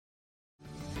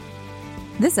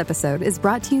This episode is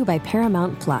brought to you by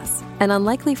Paramount Plus. An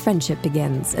unlikely friendship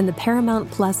begins in the Paramount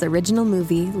Plus original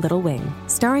movie Little Wing,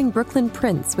 starring Brooklyn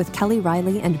Prince with Kelly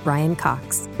Riley and Brian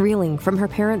Cox. Reeling from her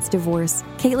parents' divorce,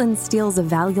 Caitlin steals a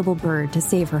valuable bird to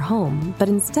save her home, but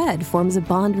instead forms a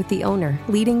bond with the owner,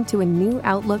 leading to a new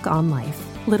outlook on life.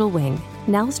 Little Wing,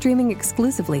 now streaming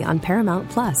exclusively on Paramount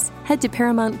Plus. Head to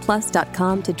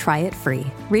ParamountPlus.com to try it free.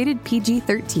 Rated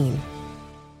PG-13.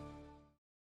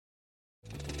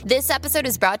 This episode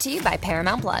is brought to you by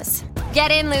Paramount Plus.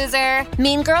 Get in, loser!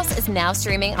 Mean Girls is now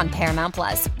streaming on Paramount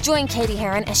Plus. Join Katie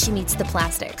Heron as she meets the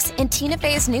plastics in Tina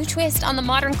Fey's new twist on the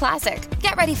modern classic.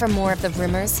 Get ready for more of the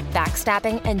rumors,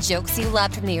 backstabbing, and jokes you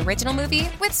loved from the original movie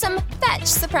with some fetch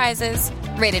surprises.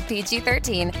 Rated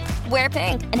PG-13. Wear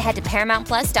pink and head to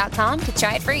ParamountPlus.com to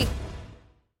try it free.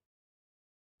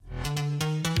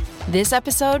 This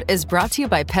episode is brought to you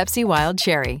by Pepsi Wild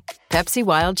Cherry. Pepsi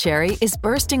Wild Cherry is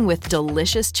bursting with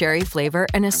delicious cherry flavor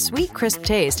and a sweet, crisp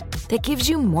taste that gives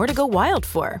you more to go wild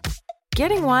for.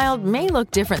 Getting wild may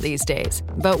look different these days,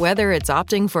 but whether it's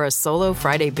opting for a solo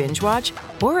Friday binge watch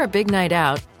or a big night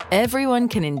out, everyone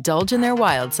can indulge in their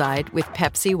wild side with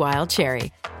Pepsi Wild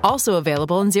Cherry. Also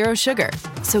available in Zero Sugar.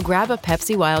 So grab a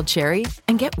Pepsi Wild Cherry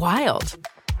and get wild.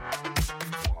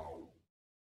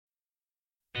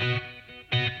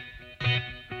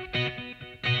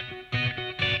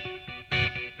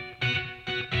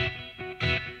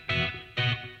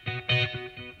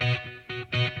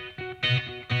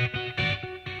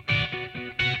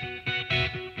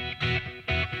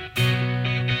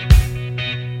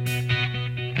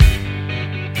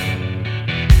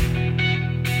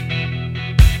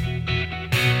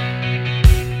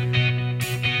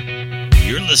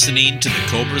 Listening to the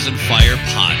Cobras and Fire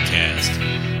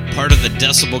podcast, part of the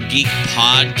Decibel Geek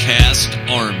podcast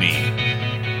army.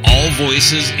 All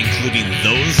voices, including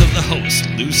those of the host,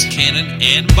 Loose Cannon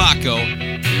and Baco,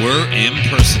 were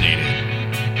impersonated.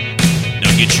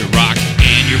 Now get your rock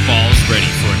and your balls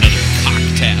ready for another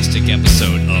cocktastic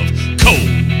episode of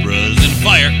Cobras and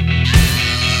Fire.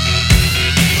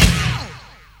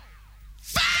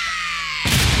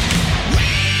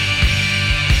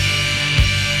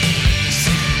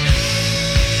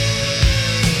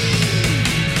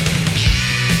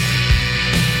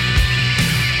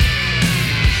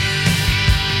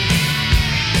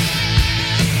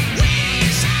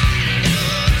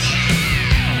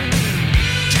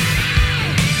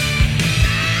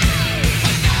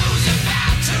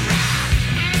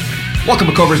 Welcome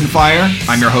to Cobras and Fire.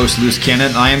 I'm your host, Loose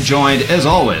Cannon. I am joined, as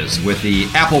always, with the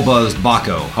apple-buzzed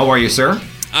Baco. How are you, sir?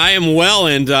 I am well,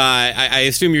 and I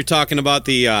assume you're talking about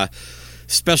the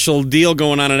special deal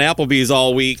going on at Applebee's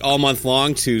all month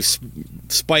long to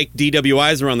spike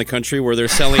DWIs around the country, where they're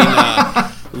selling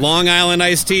Long Island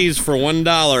iced teas for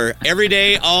 $1 every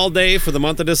day, all day for the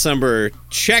month of December.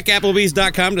 Check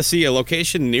Applebee's.com to see a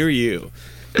location near you.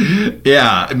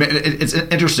 Yeah, I mean, it's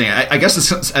interesting. I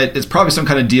guess it's probably some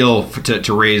kind of deal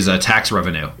to raise tax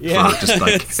revenue. Yeah,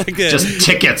 for just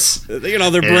tickets. You know,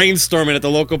 they're brainstorming at the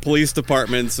local police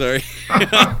departments. Or,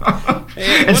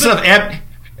 hey,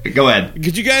 go ahead.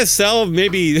 Could you guys sell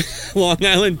maybe Long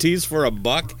Island teas for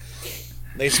 $1?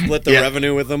 They split the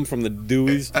revenue with them from the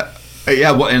Deweys.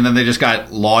 Yeah, well, and then they just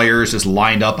got lawyers just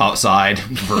lined up outside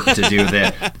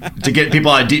to get people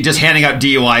out, just handing out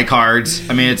DUI cards.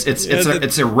 I mean,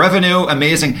 it's a revenue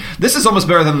amazing. This is almost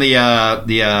better than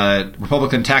the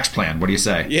Republican tax plan. What do you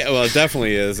say? Yeah, well, it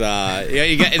definitely is.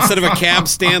 You get, instead of a cab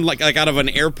stand like out of an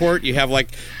airport, you have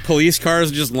like police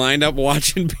cars just lined up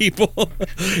watching people.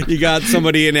 You got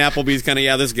somebody in Applebee's,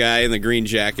 this guy in the green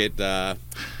jacket,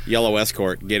 yellow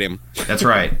escort, get him. That's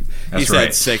right. He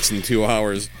said 6 in 2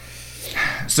 hours.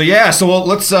 So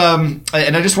let's and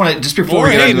I just want to before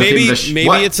we get maybe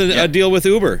it's a deal with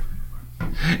Uber.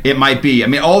 It might be. I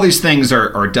mean, all these things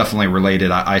are definitely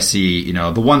related. I see, the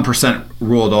 1%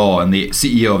 rule it all, and the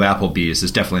CEO of Applebee's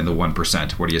is definitely the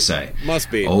 1%. What do you say?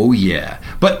 Must be. Oh yeah,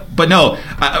 but no,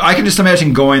 I can just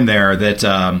imagine going there. That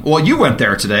you went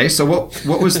there today. So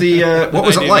what was the what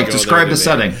was it like? Describe the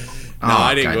setting. No,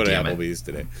 I didn't go to Applebee's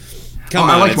today. Come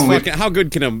on, how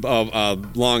good can a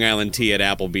Long Island tea at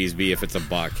Applebee's be if it's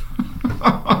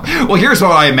 $1? Well, here's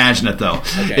how I imagine it, though,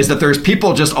 is that there's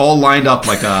people just all lined up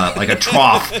like a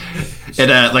trough,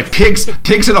 and like pigs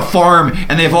at a farm,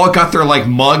 and they've all got their like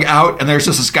mug out, and there's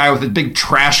just this guy with a big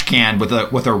trash can with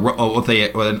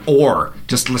an oar,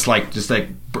 just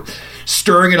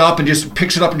stirring it up and just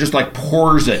picks it up and just like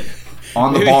pours it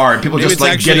on the bar, and people just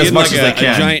like get as much as they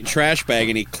can. A giant trash bag,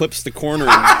 and he clips the corner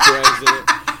and drags it.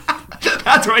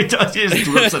 That's what he does. He just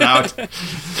drips it out.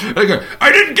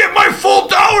 I didn't get my full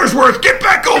 $1's worth. Get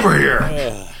back over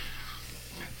here.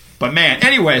 But man,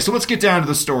 anyway, so let's get down to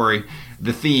the story,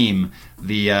 the theme,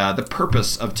 the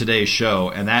purpose of today's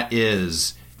show, and that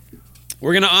is...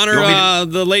 We're going to honor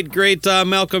the late, great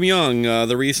Malcolm Young,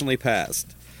 the recently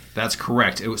passed. That's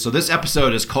correct. So this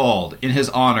episode is called, in his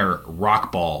honor,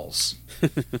 Rock Balls.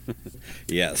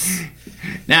 Yes.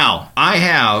 Now,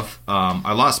 I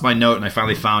lost my note and I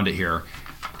finally found it here.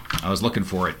 I was looking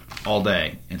for it all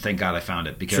day, and thank God I found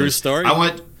it. Because true story?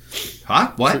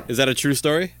 Huh? What? Is that a true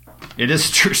story? It is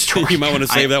a true story. You might want to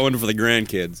save that one for the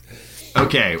grandkids.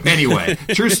 Okay, anyway,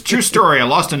 true story. I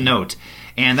lost a note,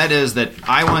 and that is that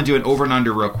I want to do an over and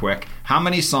under real quick. How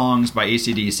many songs by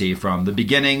AC/DC from the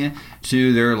beginning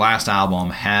to their last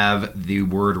album have the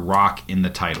word rock in the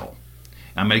title?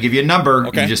 I'm going to give you a number.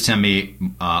 Okay. You just tell me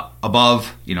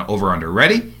above, over or under.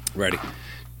 Ready? Ready.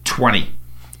 20.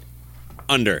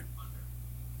 Under.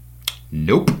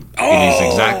 Nope.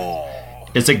 Oh!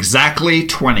 It's exactly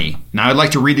 20. Now, I'd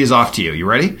like to read these off to you. You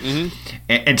ready? Mm-hmm.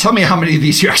 And tell me how many of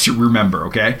these you actually remember,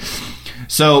 okay?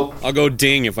 So... I'll go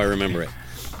ding if I remember it.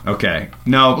 Okay.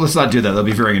 No, let's not do that. That'll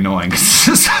be very annoying. This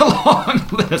is a long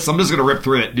list. I'm just going to rip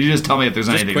through it. You just tell me if there's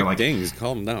Just anything quick like... dings.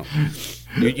 Calm down.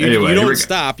 Anyway, you don't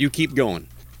stop. You keep going.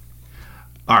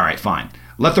 All right, fine.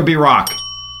 Let There Be Rock.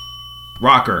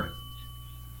 Rocker.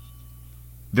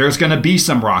 There's Gonna Be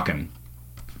Some Rockin'.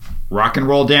 Rock and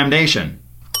Roll Damnation.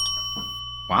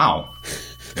 Wow.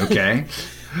 Okay.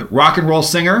 Rock and Roll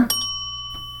Singer.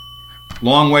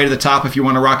 Long Way to the Top If You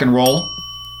Want to Rock and Roll.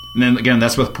 And then, again,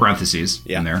 that's with parentheses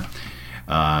in there.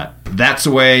 That's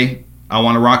the Way I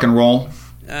Want to Rock and Roll.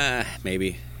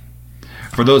 Maybe.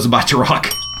 For Those About to Rock.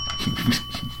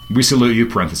 We salute you,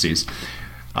 parentheses.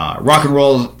 Rock and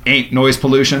Roll Ain't Noise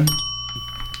Pollution.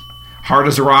 Hard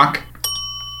as a Rock.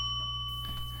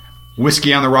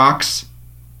 Whiskey on the Rocks.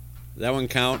 That one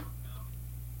count?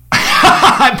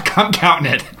 I'm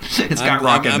counting it. It's got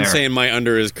rock in there. I'm saying my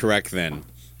under is correct then.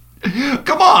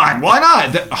 Come on, why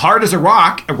not? Hard as a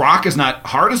Rock. A rock is not...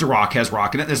 Hard as a Rock has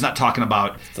rock in it. It's not talking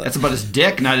about... That's about his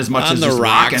dick, not as much as the just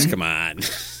rocks, rocking. come on.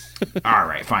 All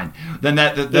right, fine. Then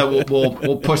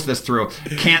we'll push this through.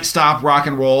 Can't Stop Rock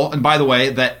and Roll. And by the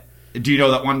way, do you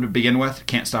know that one to begin with?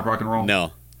 Can't Stop Rock and Roll?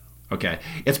 No. Okay.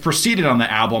 It's preceded on the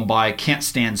album by Can't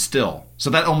Stand Still. So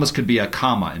that almost could be a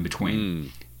comma in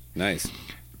between. Nice.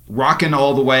 Rockin'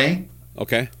 All the Way.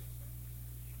 Okay.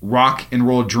 Rock and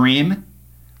Roll Dream.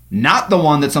 Not the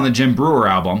one that's on the Jim Brewer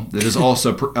album. That is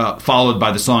also followed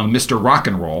by the song Mr. Rock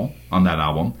and Roll on that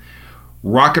album.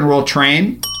 Rock and Roll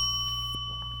Train.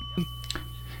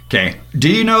 Okay. Do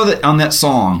you know that on that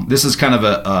song, this is kind of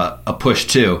a push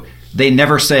too, they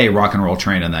never say Rock and Roll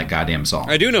Train in that goddamn song.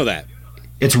 I do know that.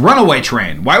 It's Runaway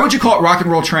Train. Why would you call it Rock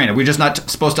and Roll Train? Are we just not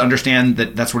supposed to understand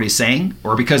that that's what he's saying?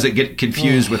 Or because it get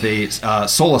confused with a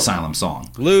Soul Asylum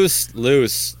song? Loose.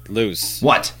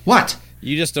 What?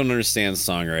 You just don't understand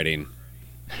songwriting.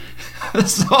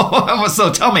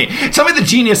 So tell me the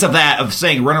genius of that, of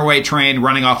saying Runaway Train,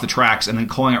 running off the tracks, and then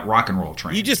calling it Rock and Roll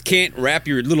Train. You just can't wrap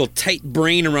your little tight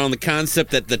brain around the concept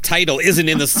that the title isn't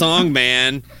in the song,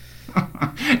 man.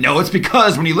 No, it's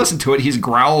because when you listen to it, he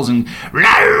growls and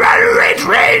Runaway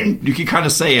Train. You can kind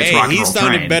of say it's Rock and Roll Train. He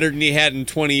sounded better than he had in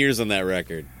 20 years on that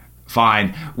record.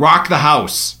 Fine. Rock the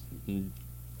House.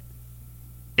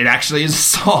 It actually is a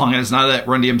song, and it's not a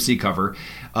Run DMC cover.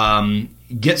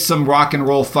 Get Some Rock and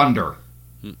Roll Thunder.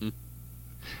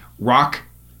 Rock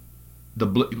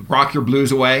Your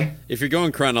Blues Away. If you're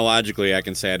going chronologically, I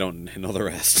can say I don't know the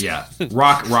rest. Yeah.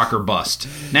 Rock or Bust.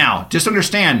 Now, just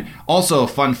understand, also,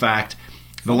 fun fact,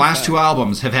 the last two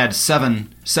albums have had seven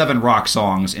rock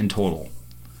songs in total.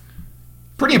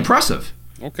 Pretty impressive.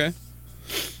 Okay.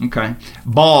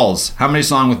 Balls. How many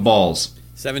songs with balls?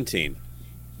 17.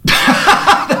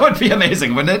 That would be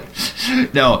amazing, wouldn't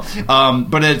it? No,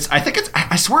 but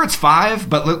I swear it's 5,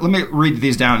 but let me read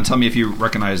these down and tell me if you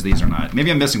recognize these or not.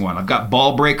 Maybe I'm missing one. I've got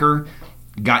Ball Breaker,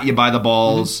 Got You by the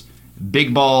Balls,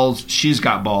 Big Balls, She's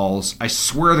Got Balls. I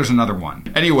swear there's another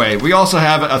one. Anyway, we also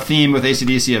have a theme with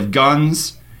AC/DC of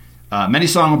guns, many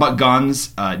songs about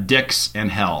guns, dicks,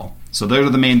 and hell. So those are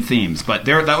the main themes, but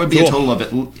that would be a total of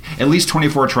at least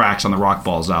 24 tracks on the Rock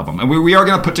Balls album. And we are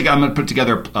going to I'm going to put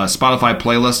together a Spotify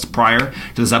playlist prior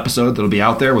to this episode that'll be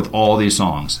out there with all these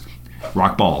songs.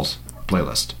 Rock Balls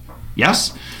playlist.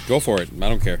 Yes? Go for it. I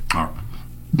don't care. All right.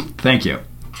 Thank you.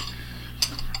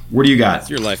 What do you got? It's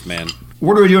your life, man.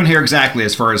 what are we doing here exactly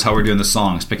as far as how we're doing the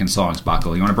songs, picking songs,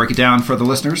 Baco? You want to break it down for the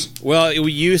listeners? Well,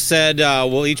 you said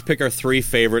we'll each pick our 3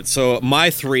 favorites. So my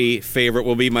 3 favorite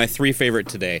will be my 3 favorite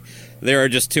today. There are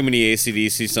just too many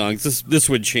AC/DC songs. This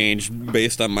would change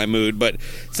based on my mood. But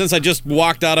since I just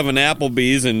walked out of an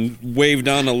Applebee's and waved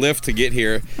down a lift to get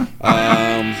here,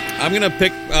 I'm going to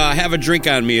pick Have a Drink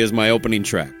on Me as my opening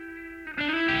track.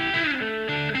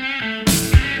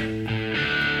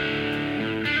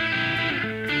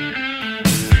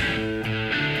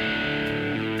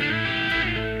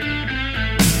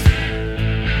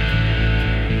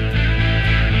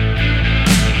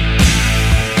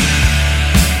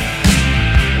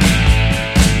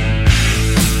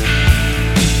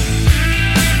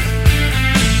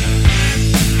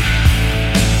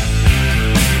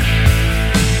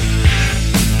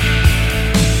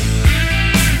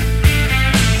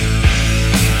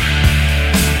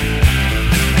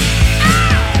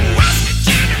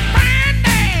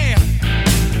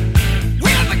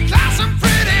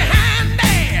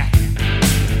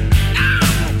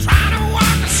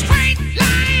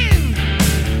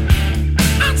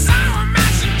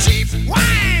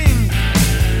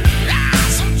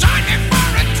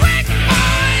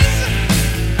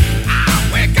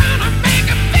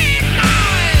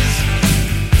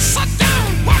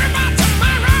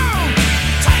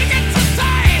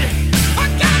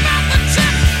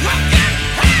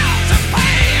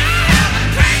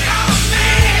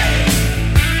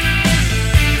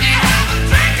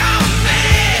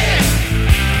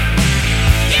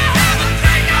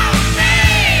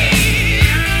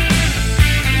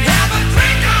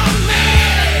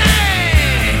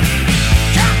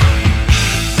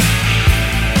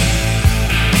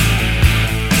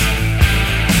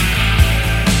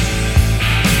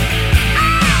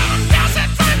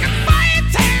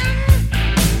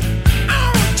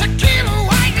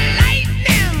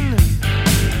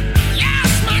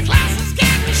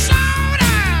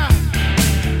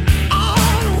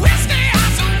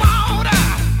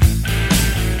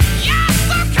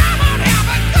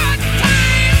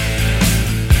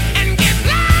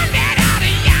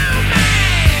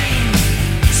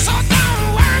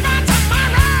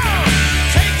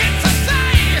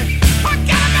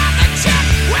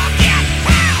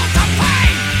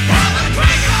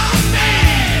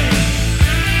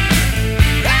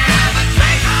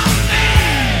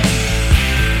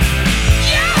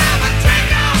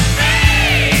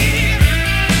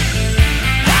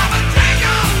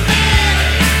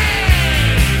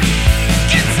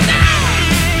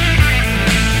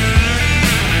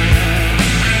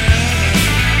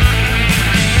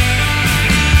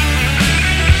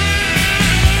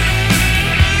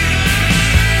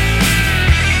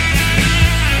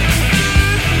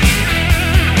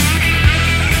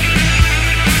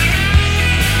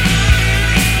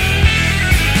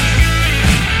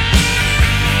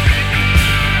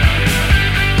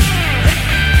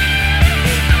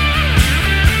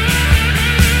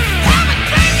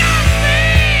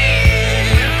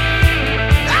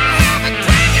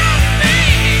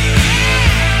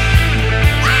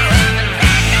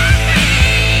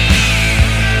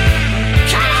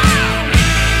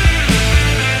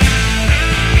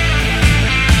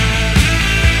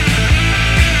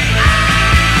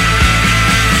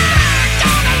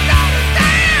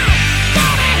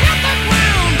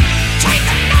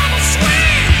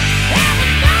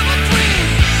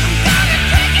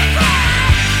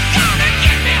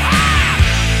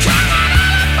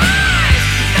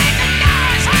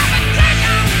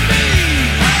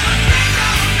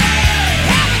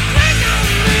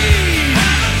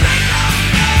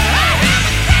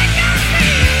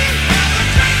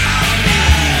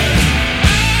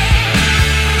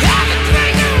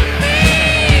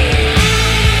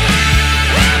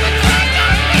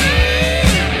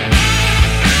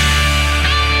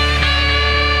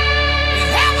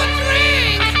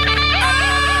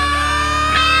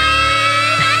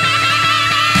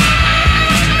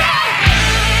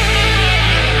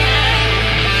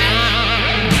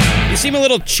 seem a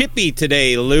little chippy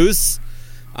today, Luce.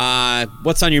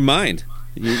 What's on your mind?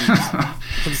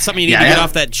 Something you need to get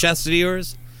off that chest of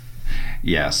yours?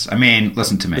 Yes. I mean,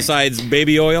 listen to me. Besides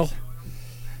baby oil?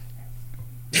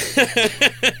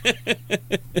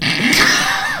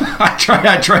 I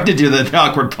tried to do the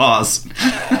awkward pause.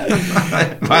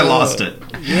 I lost it.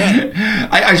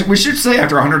 Yeah. We should say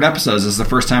after 100 episodes, this is the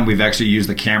first time we've actually used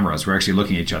the cameras. We're actually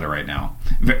looking at each other right now.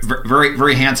 Very,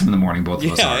 very handsome in the morning, both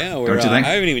of us are. Yeah, don't you think?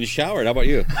 I haven't even showered. How about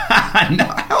you? No,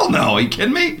 hell no. Are you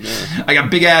kidding me? No. I got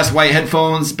big-ass white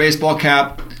headphones, baseball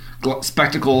cap,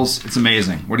 spectacles. It's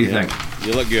amazing. What do you think?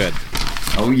 You look good.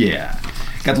 Oh, yeah.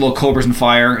 Got the little Cobras and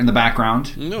Fire in the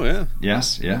background. No, yeah.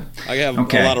 Yes, yeah. I have a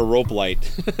lot of rope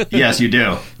light. Yes, you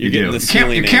do. You do.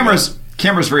 Your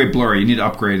camera's very blurry. You need to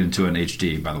upgrade into an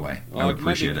HD, by the way. I would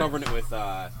appreciate it. Covering it with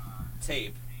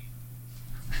tape.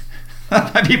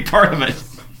 That'd be part of it.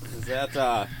 Is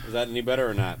that any better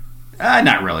or not?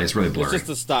 Not really. It's really blurry. It's just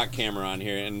a stock camera on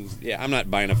here, and yeah, I'm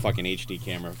not buying a fucking HD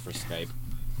camera for Skype.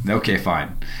 Okay,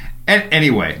 fine. And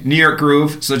anyway, New York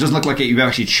Groove. So it doesn't look like you've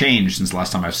actually changed since the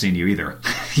last time I've seen you either.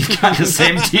 You've got the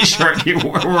same T-shirt you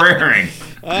were wearing.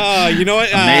 You know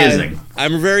what? Amazing.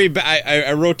 I'm very.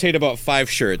 I rotate about 5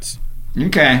 shirts.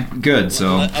 Okay, good.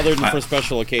 So other than for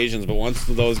special occasions, but once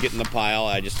those get in the pile,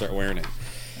 I just start wearing it.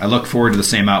 I look forward to the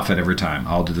same outfit every time.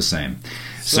 I'll do the same.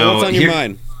 So what's on your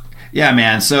mind? Yeah,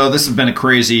 man. So this has been a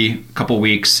crazy couple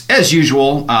weeks, as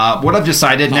usual. What I've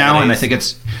decided now, and I think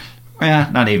it's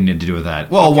not even to do with that.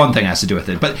 Well, one thing has to do with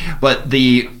it, but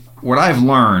what I've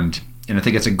learned, and I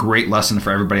think it's a great lesson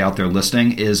for everybody out there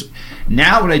listening, is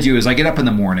now what I do is I get up in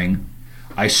the morning,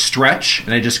 I stretch,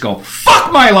 and I just go,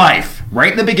 fuck my life,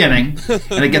 right in the beginning,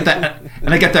 and I get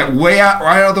that way out,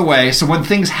 right out of the way. So when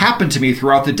things happen to me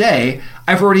throughout the day,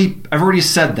 I've already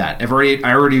said that. I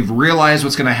already realized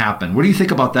what's going to happen. What do you think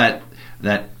about that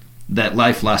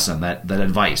life lesson, that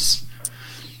advice?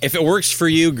 If it works for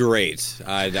you, great.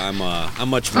 I'm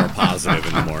much more positive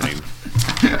in the morning.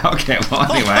 Okay,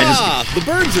 well, anyway, the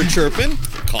birds are chirping.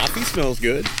 Coffee smells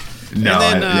good. No,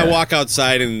 and then I walk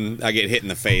outside and I get hit in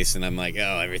the face, and I'm like,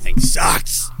 oh, everything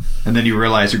sucks. And then you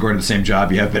realize you're going to the same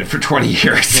job you have been for 20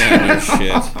 years. Yeah, no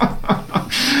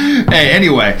shit. Hey,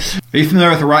 anyway, are you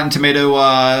familiar with the Rotten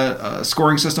Tomato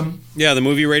scoring system? Yeah, the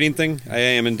movie rating thing? I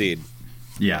am indeed.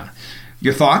 Yeah.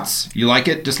 Your thoughts? You like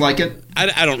it? Dislike it?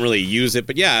 I don't really use it,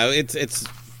 but yeah, it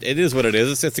is what it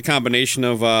is. It's a combination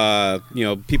of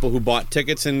people who bought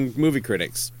tickets and movie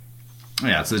critics.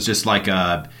 Yeah, so it's just like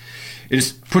it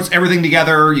just puts everything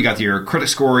together. You got your critic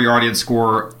score, your audience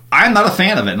score. I'm not a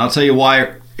fan of it, and I'll tell you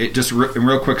why. It just in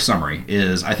real quick summary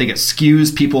is I think it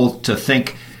skews people to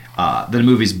think that a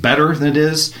movie's better than it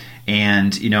is.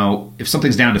 And, if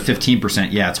something's down to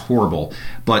 15%, yeah, it's horrible.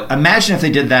 But imagine if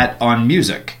they did that on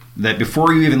music. That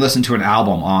before you even listen to an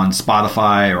album on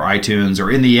Spotify or iTunes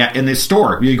or in the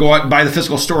store, you go out and buy the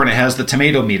physical store and it has the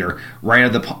tomato meter right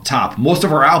at the top. Most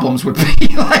of our albums would be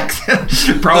like,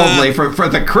 probably for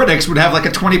the critics would have like a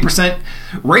 20%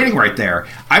 rating right there.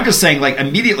 I'm just saying, like,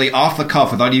 immediately off the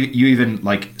cuff, without you even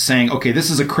like saying, okay, this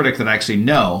is a critic that I actually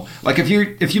know. Like if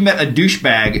you met a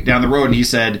douchebag down the road and he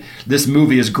said this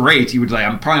movie is great, you would like,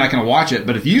 I'm probably not going to watch it.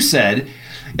 But if you said,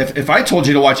 if I told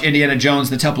you to watch Indiana Jones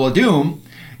and the Temple of Doom,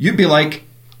 you'd be like,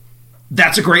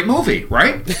 that's a great movie,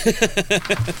 right?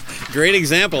 Great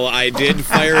example. I did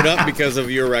fire it up because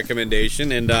of your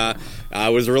recommendation, and I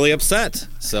was really upset.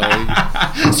 So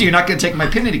you're not going to take my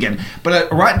opinion again.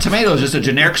 But Rotten Tomatoes is just a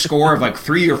generic score of like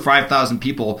 3,000 or 5,000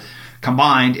 people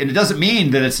combined, and it doesn't mean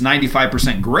that it's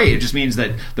 95% great. It just means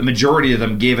that the majority of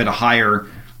them gave it a higher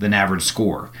than average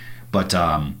score. But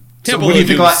Temple what do you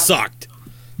think about? Sucked.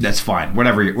 That's fine.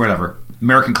 Whatever.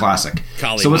 American classic.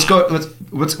 Kali so let's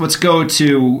go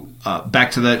to back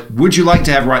to the. Would you like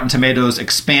to have Rotten Tomatoes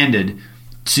expanded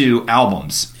to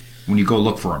albums when you go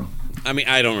look for them? I mean,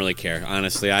 I don't really care,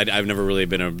 honestly. I've never really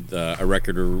been a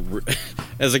record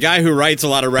as a guy who writes a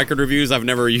lot of record reviews. I've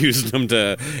never used them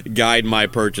to guide my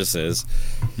purchases.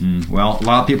 Well, a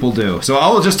lot of people do. So I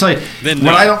will just tell you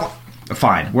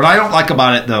What I don't like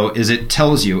about it, though, is it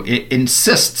tells you, it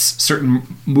insists certain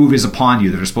movies upon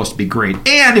you that are supposed to be great.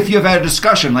 And if you have had a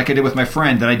discussion, like I did with my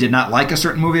friend, that I did not like a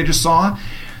certain movie I just saw,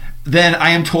 then I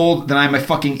am told that I'm a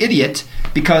fucking idiot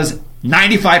because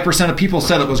 95% of people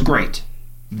said it was great.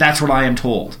 That's what I am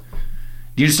told.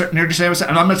 Do you understand what I'm saying?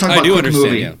 And I'm not talking about a quick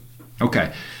movie. Yeah.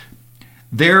 Okay.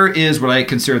 There is what I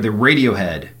consider the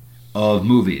Radiohead of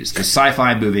movies, the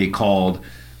sci-fi movie called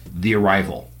The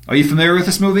Arrival. Are you familiar with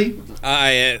this movie?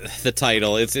 The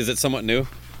title. Is it somewhat new?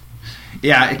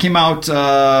 Yeah, it came out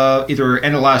either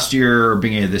end of last year or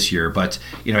beginning of this year. But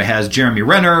it has Jeremy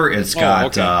Renner. It's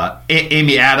got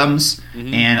Amy Adams,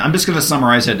 and I'm just going to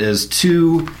summarize it as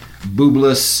two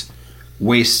boobless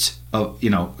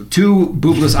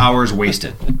hours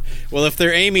wasted. Well, if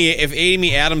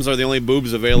Amy Adams are the only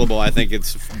boobs available, I think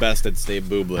it's best it stay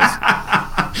boobless.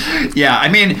 Yeah, I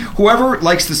mean, whoever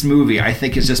likes this movie, I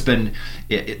think has just been.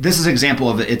 This is an example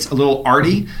of it. It's a little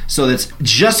arty, so that's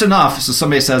just enough. So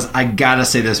somebody says, "I gotta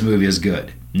say this movie is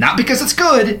good," not because it's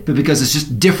good, but because it's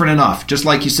just different enough. Just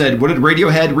like you said, what did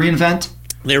Radiohead reinvent?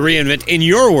 They in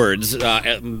your words,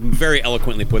 very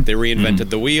eloquently put, they reinvented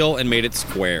the wheel and made it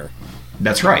square.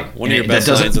 That's right. One of your best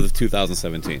lines of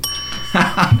 2017.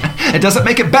 It doesn't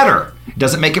make it better. It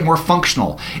doesn't make it more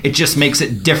functional. It just makes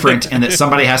it different, and that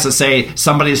somebody has to say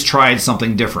somebody's tried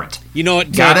something different. You know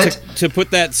what? Got it? To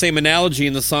put that same analogy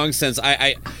in the song sense,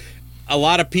 a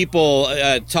lot of people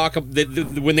talk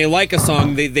when they like a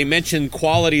song, they mention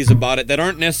qualities about it that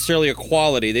aren't necessarily a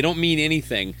quality. They don't mean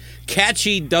anything.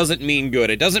 Catchy doesn't mean good.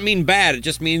 It doesn't mean bad. It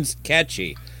just means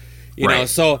catchy. You know,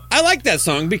 so I like that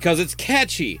song because it's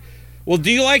catchy. Well,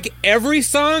 do you like every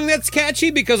song that's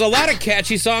catchy? Because a lot of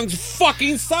catchy songs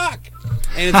fucking suck.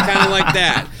 And it's kind of like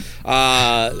that.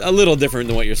 A little different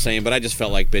than what you're saying, but I just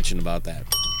felt like bitching about that.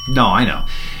 No, I know.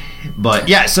 But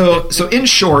yeah, so in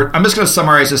short, I'm just going to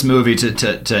summarize this movie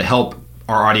to help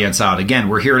our audience out. Again,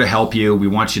 we're here to help you. We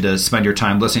want you to spend your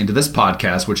time listening to this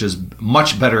podcast, which is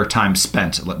much better time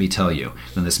spent, let me tell you,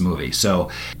 than this movie.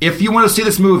 So if you want to see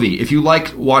this movie, if you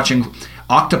like watching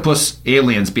octopus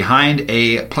aliens behind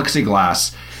a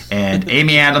plexiglass and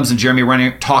Amy Adams and Jeremy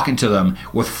Renner talking to them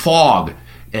with fog,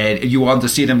 and you want to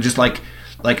see them just like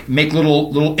make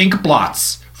little ink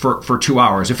blots for 2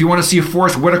 hours. If you want to see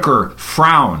Forrest Whitaker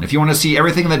frown, if you want to see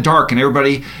everything in the dark and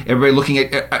everybody looking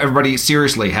at everybody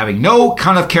seriously, having no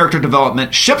kind of character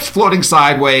development, ships floating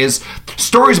sideways,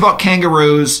 stories about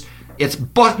kangaroos, it's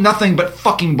nothing but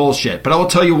fucking bullshit. But I will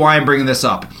tell you why I'm bringing this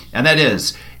up, and that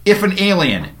is, if an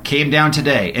alien came down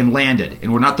today and landed,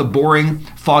 and we're not the boring,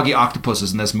 foggy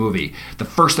octopuses in this movie, the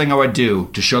first thing I would do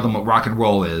to show them what rock and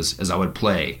roll is I would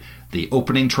play the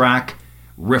opening track,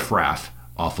 Riff Raff,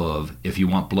 off of If You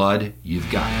Want Blood,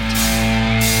 You've Got It.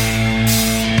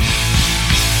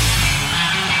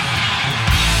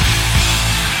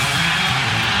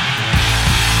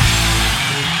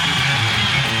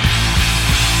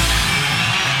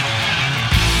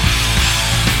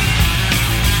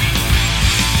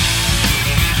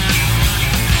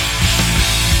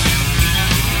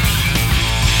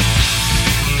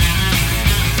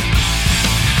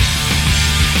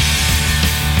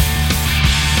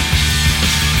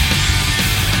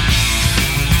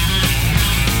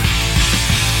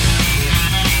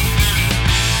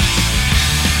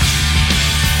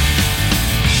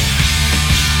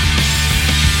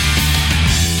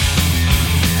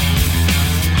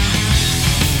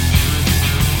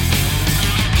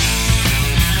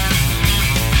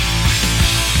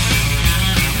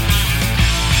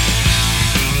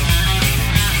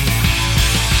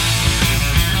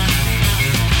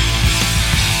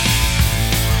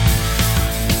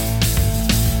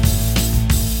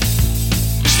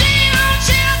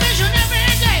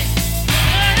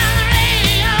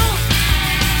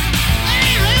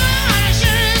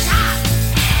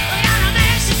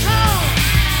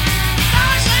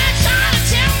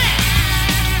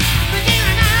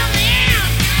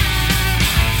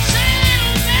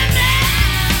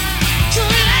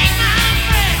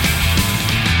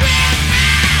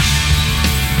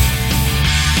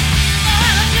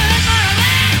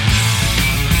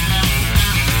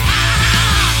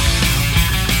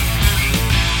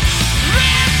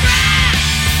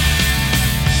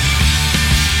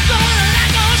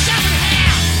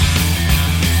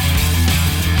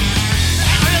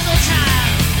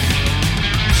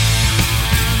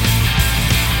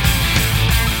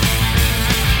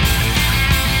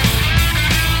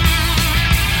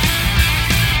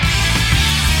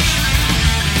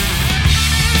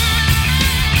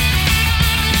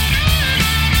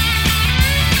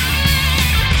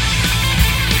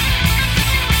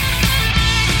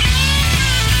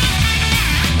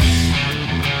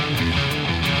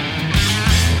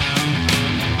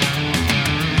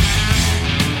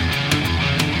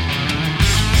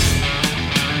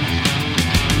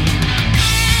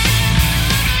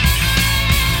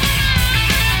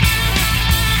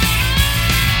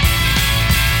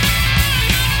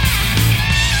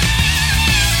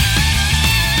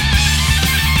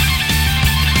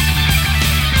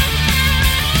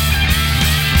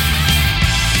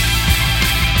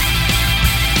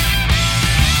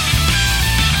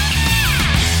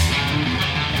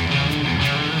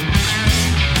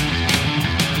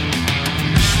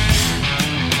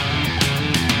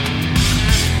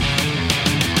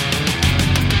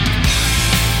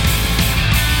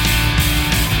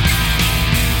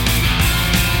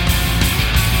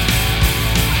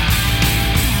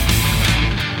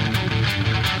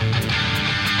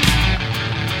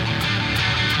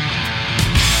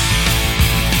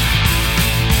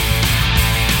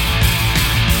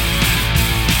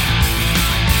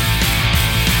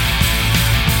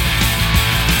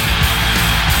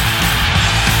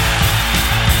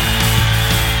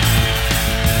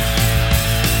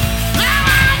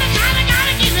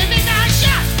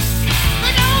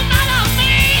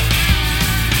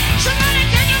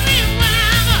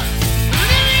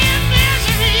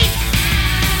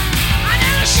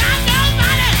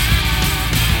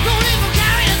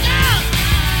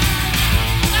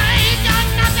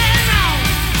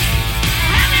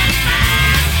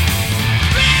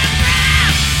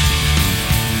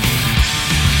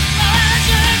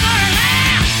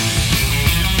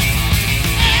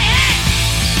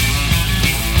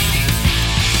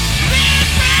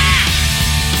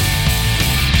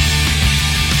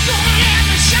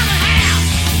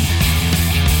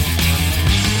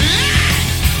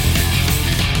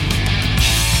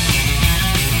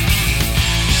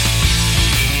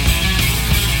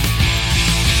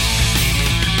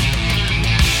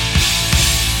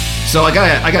 So I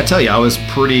gotta tell you, I was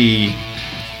pretty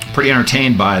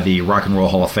entertained by the Rock and Roll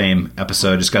Hall of Fame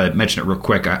episode. Just gotta mention it real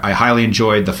quick. I highly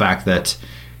enjoyed the fact that,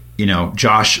 you know,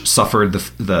 Josh suffered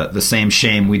the same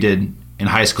shame we did in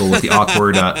high school with the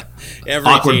awkward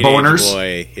boners.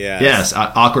 Boy. Yes,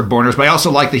 awkward boners. But I also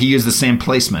like that he used the same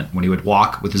placement when he would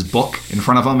walk with his book in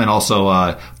front of him, and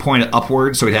also point it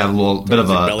upward so he'd have a little bit of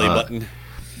a belly button.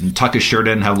 Tuck his shirt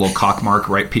in and have a little cock mark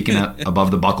right peeking above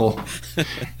the buckle.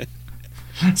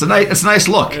 It's a nice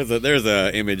look. There's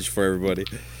a image for everybody.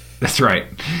 That's right.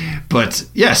 But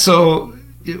yeah, so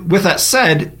with that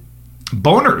said,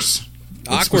 boners.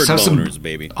 Awkward boners,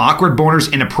 baby. Awkward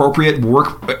boners, inappropriate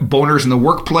work boners in the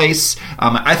workplace.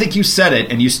 I think you said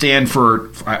it, and you stand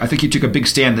for. I think you took a big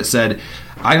stand that said,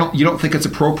 You don't think it's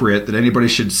appropriate that anybody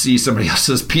should see somebody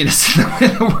else's penis in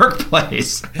the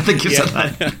workplace. I think you said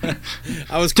that.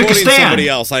 I was quoting somebody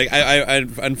else. I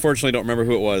unfortunately don't remember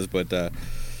who it was, but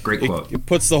great quote. It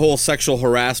puts the whole sexual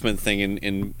harassment thing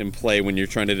in play when you're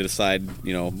trying to decide,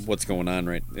 you know, what's going on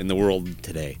right in the world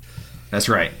today. That's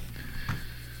right.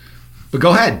 But go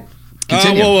ahead.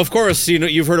 Continue. Well, of course, you know,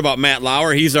 you've heard about Matt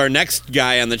Lauer. He's our next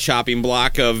guy on the chopping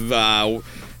block of I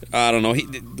don't know,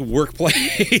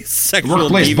 workplace sexual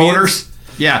workplace deviance. boners.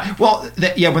 Yeah. Well,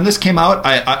 when this came out,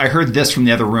 I heard this from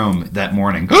the other room that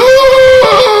morning.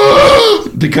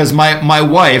 Because my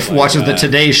wife watches the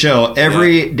Today Show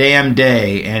every damn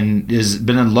day and has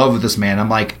been in love with this man.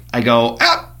 Doesn't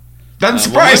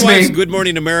surprise my wife's me. Good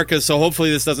Morning America, so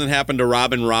hopefully this doesn't happen to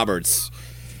Robin Roberts.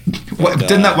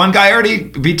 Didn't that one guy already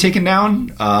be taken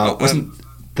down? Wasn't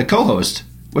the co-host?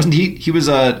 Wasn't he? He was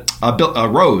a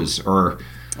Rose or?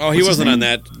 Oh, he wasn't on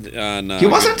that. He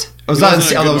wasn't. It was on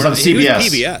CBS. He was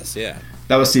PBS. Yeah,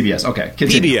 that was CBS. Okay,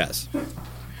 continue. PBS.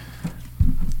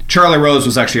 Charlie Rose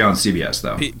was actually on CBS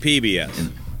though.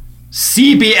 PBS.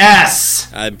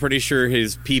 CBS. I'm pretty sure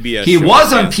his PBS. He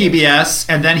was on PBS,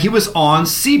 and then he was on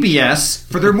CBS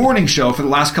for their morning show for the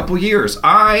last couple of years.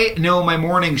 I know my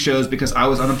morning shows because I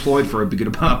was unemployed for a good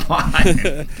amount of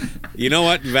time. You know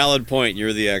what? Valid point.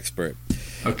 You're the expert.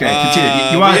 Okay,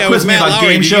 continue. You want to quiz me about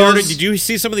game shows? Did you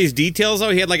see some of these details,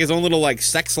 though? He had like his own little like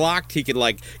sex lock. He could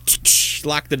like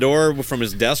lock the door from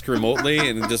his desk remotely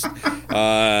and just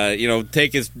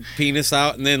take his penis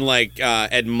out and then like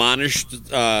admonish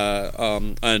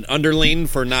an underling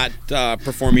for not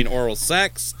performing oral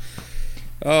sex.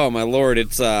 Oh my lord,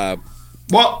 it's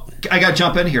well, I got to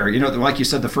jump in here. You know, like you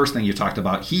said, the first thing you talked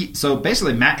about. So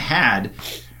basically, Matt had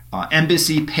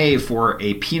Embassy pay for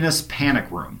a penis panic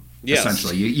room. Yes.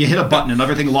 Essentially, you hit a button and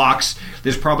everything locks.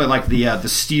 There's probably like the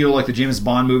steel, like the James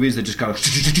Bond movies that just go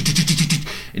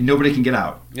and nobody can get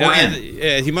out.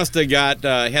 Yeah, he must have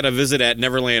had a visit at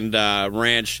Neverland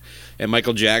Ranch, and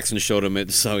Michael Jackson showed him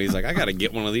it. So he's like, I got to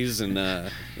get one of these. And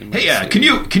hey, can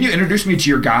you introduce me to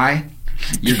your guy?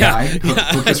 Your guy?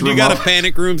 Hook this room you got up. a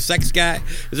panic room sex guy?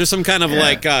 Is there some kind of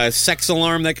like sex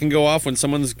alarm that can go off when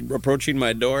someone's approaching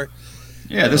my door?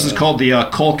 Yeah, this is called the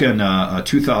Culkin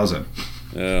 2000.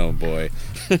 Oh boy.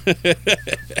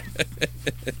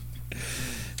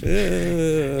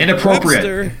 Inappropriate.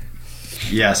 Webster.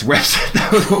 Yes, Webster.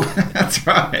 That's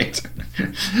right.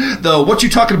 Though, what you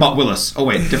talking about, Willis? Oh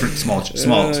wait, different small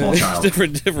child.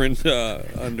 Different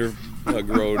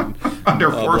undergrown under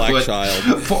 4 black foot child.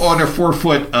 Under 4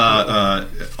 foot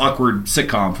awkward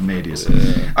sitcom from the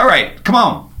 80s. All right, come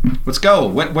on, let's go.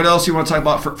 What else you want to talk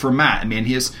about for Matt? I mean,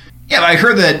 Yeah, I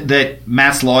heard that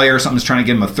Matt's lawyer or something's trying to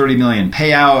give him a $30 million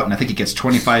payout, and I think he gets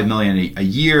 $25 million a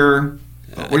year.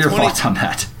 What are your thoughts on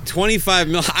that? $25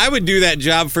 million. I would do that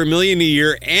job for $1 million a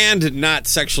year and not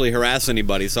sexually harass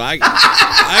anybody. So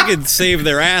I could save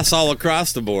their ass all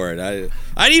across the board.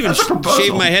 I'd even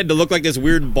shave my head to look like this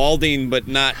weird balding, but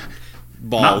not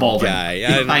bald guy.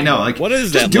 I know. Like, what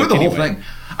is just that? Do the whole thing.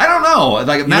 I don't know.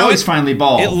 Like now he's finally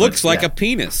bald. It looks like a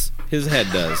penis. His head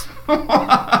does.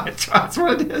 That's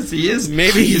what it is. He is.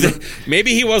 Maybe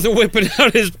he wasn't whipping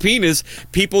out his penis.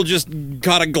 People just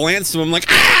caught a glance of him like,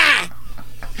 ah!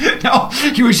 No,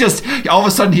 he was just all of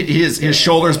a sudden his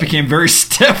shoulders became very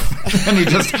stiff, and he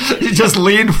just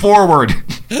leaned forward.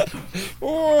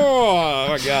 Oh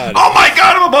my god! Oh my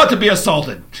god! I'm about to be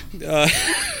assaulted.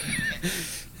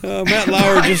 Matt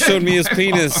Lauer just showed me his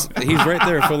penis. He's right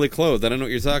there, fully clothed. I don't know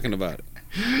what you're talking about.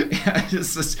 Yeah,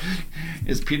 his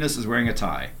penis is wearing a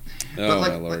tie. Oh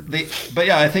my lord! But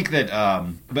yeah, I think that.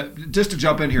 But just to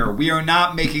jump in here, we are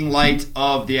not making light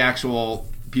of the actual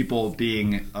people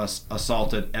being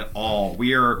assaulted at all.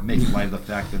 We are making light of the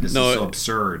fact that this is so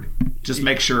absurd. Just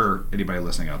make sure anybody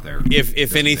listening out there.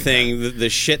 If anything, the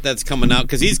shit that's coming out,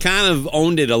 because he's kind of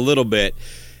owned it a little bit.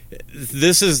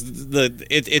 this is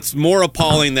it's more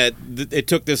appalling that it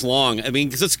took this long. I mean,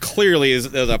 because it's clearly is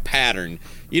a pattern.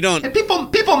 You don't. And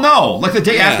people know. Like the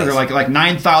day after, they're like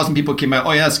 9,000 people came out.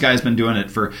 Oh yeah, this guy's been doing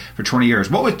it for 20 years.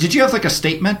 Did you have like a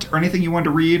statement or anything you wanted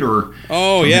to read or?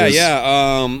 Oh yeah.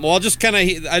 Well, I'll just kind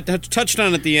of I touched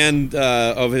on at the end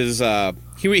of his.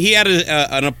 He had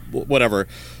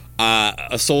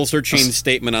a soul-searching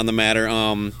statement on the matter.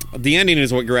 The ending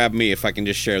is what grabbed me, if I can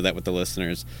just share that with the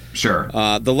listeners. Sure.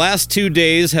 The last 2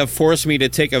 days have forced me to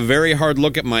take a very hard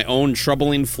look at my own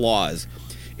troubling flaws.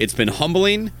 It's been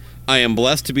humbling. I am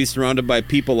blessed to be surrounded by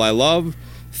people I love.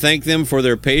 Thank them for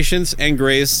their patience and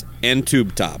grace and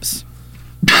tube tops.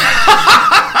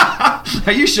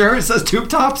 Are you sure it says tube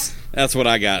tops? That's what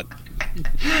I got.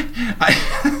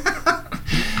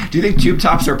 Do you think tube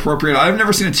tops are appropriate? I've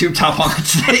never seen a tube top on the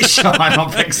Today Show. I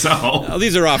don't think so. Oh,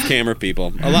 these are off-camera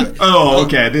people.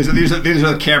 Okay. These are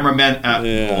the cameramen.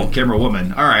 Camera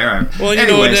woman. All right. Well, you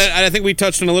know, I think we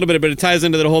touched on a little bit, but it ties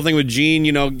into the whole thing with Gene.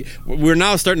 You know, we're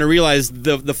now starting to realize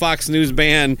the Fox News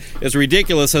ban, as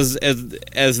ridiculous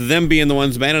as them being the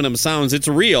ones banning them sounds, it's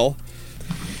real.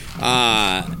 Can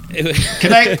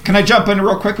I jump in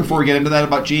real quick before we get into that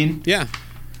about Gene? Yeah.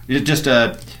 Just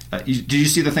did you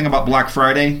see the thing about Black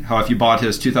Friday? How if you bought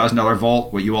his $2,000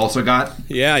 vault, what you also got?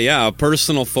 Yeah, a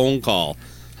personal phone call.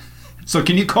 So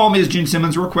can you call me as Gene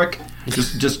Simmons real quick?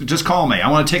 Just call me. I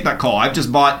want to take that call. I've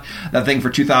just bought that thing for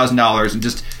 $2,000, and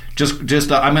just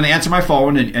I'm going to answer my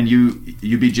phone, and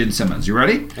you be Gene Simmons. You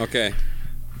ready? Okay.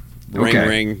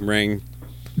 Ring.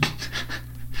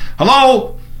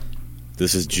 Hello.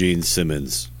 This is Gene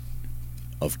Simmons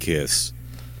of Kiss.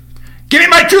 Give me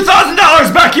my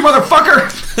 $2,000 back, you motherfucker!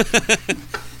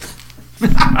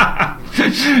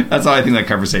 That's how I think that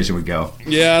conversation would go.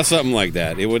 Yeah, something like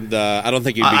that. It would. I don't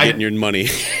think you'd be getting your money.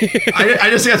 I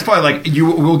just think that's probably like you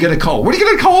will get a call. What are you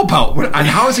going to call about? And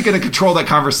how is he going to control that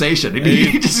conversation? I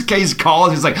mean, he just in case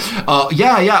calls, he's like, I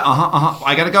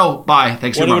got to go. Bye.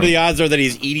 Thanks for What are the odds are that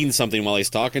he's eating something while he's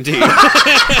talking to you?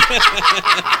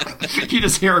 You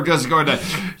just hear him just going to.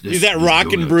 He's that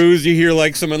rock and bruise. You hear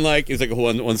like someone like he's like,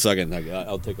 one second.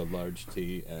 I'll take a large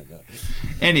tea.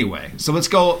 Anyway, so let's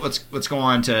go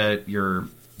on to your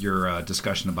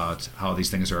discussion about how these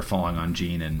things are falling on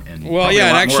Gene and well, yeah,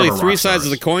 and actually three sides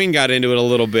of the coin got into it a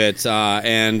little bit,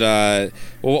 and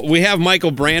we have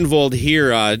Michael Brandvold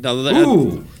here.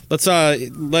 Let's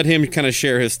let him kind of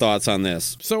share his thoughts on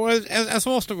this. So, as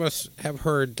most of us have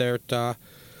heard, that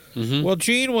well,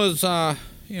 Gene was,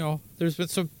 there's been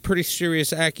some pretty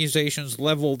serious accusations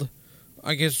leveled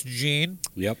against Gene.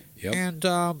 Yep. And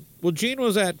Gene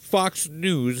was at Fox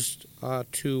News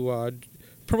to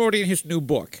promoting his new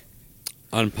book,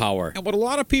 On Power. And what a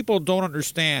lot of people don't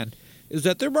understand is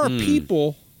that there are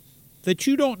people that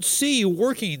you don't see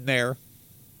working there,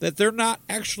 that they're not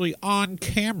actually on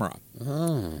camera.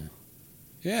 Oh.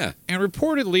 Yeah. And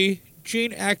reportedly,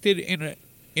 Gene acted in an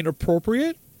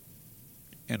inappropriate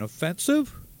and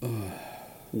offensive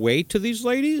way to these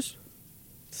ladies.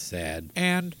 Sad.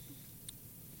 And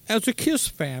as a Kiss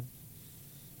fan,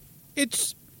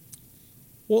 it's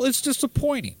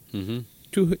disappointing. Mm-hmm.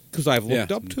 Because I've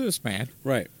looked up to this man.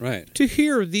 Right. To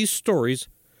hear these stories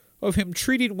of him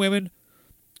treating women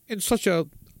in such a,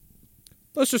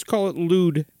 let's just call it,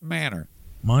 lewd manner.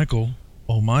 Michael,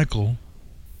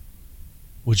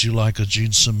 would you like a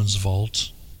Gene Simmons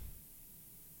vault?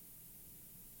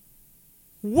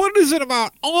 What is it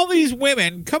about all these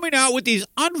women coming out with these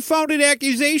unfounded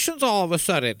accusations all of a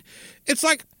sudden? It's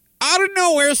like, out of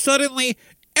nowhere, suddenly,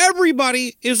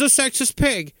 everybody is a sexist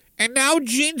pig. And now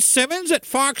Gene Simmons at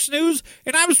Fox News,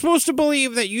 and I'm supposed to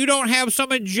believe that you don't have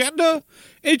some agenda?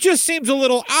 It just seems a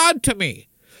little odd to me.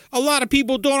 A lot of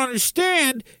people don't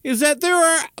understand is that there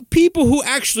are people who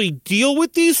actually deal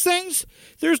with these things.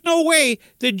 There's no way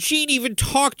that Gene even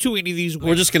talked to any of these women.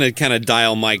 We're just going to kind of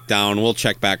dial Mike down. We'll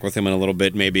check back with him in a little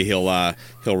bit. Maybe he'll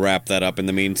wrap that up in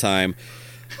the meantime.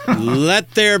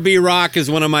 Let There Be Rock is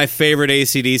one of my favorite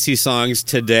AC/DC songs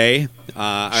today.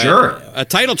 Sure. A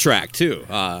title track, too.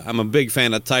 I'm a big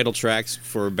fan of title tracks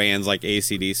for bands like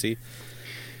AC/DC.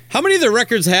 How many of the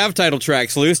records have title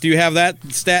tracks, Luce? Do you have that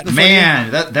stat in front of you?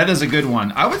 Man, that is a good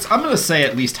one. I'm going to say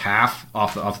at least half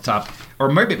off the top,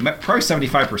 or probably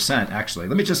 75%, actually.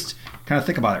 Let me just kind of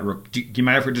think about it. Do you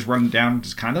mind if we just run down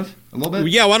just kind of a little bit?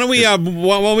 Yeah, why don't we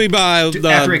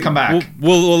after we come back.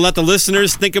 We'll let the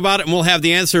listeners think about it, and we'll have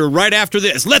the answer right after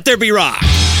this. Let There Be Rock.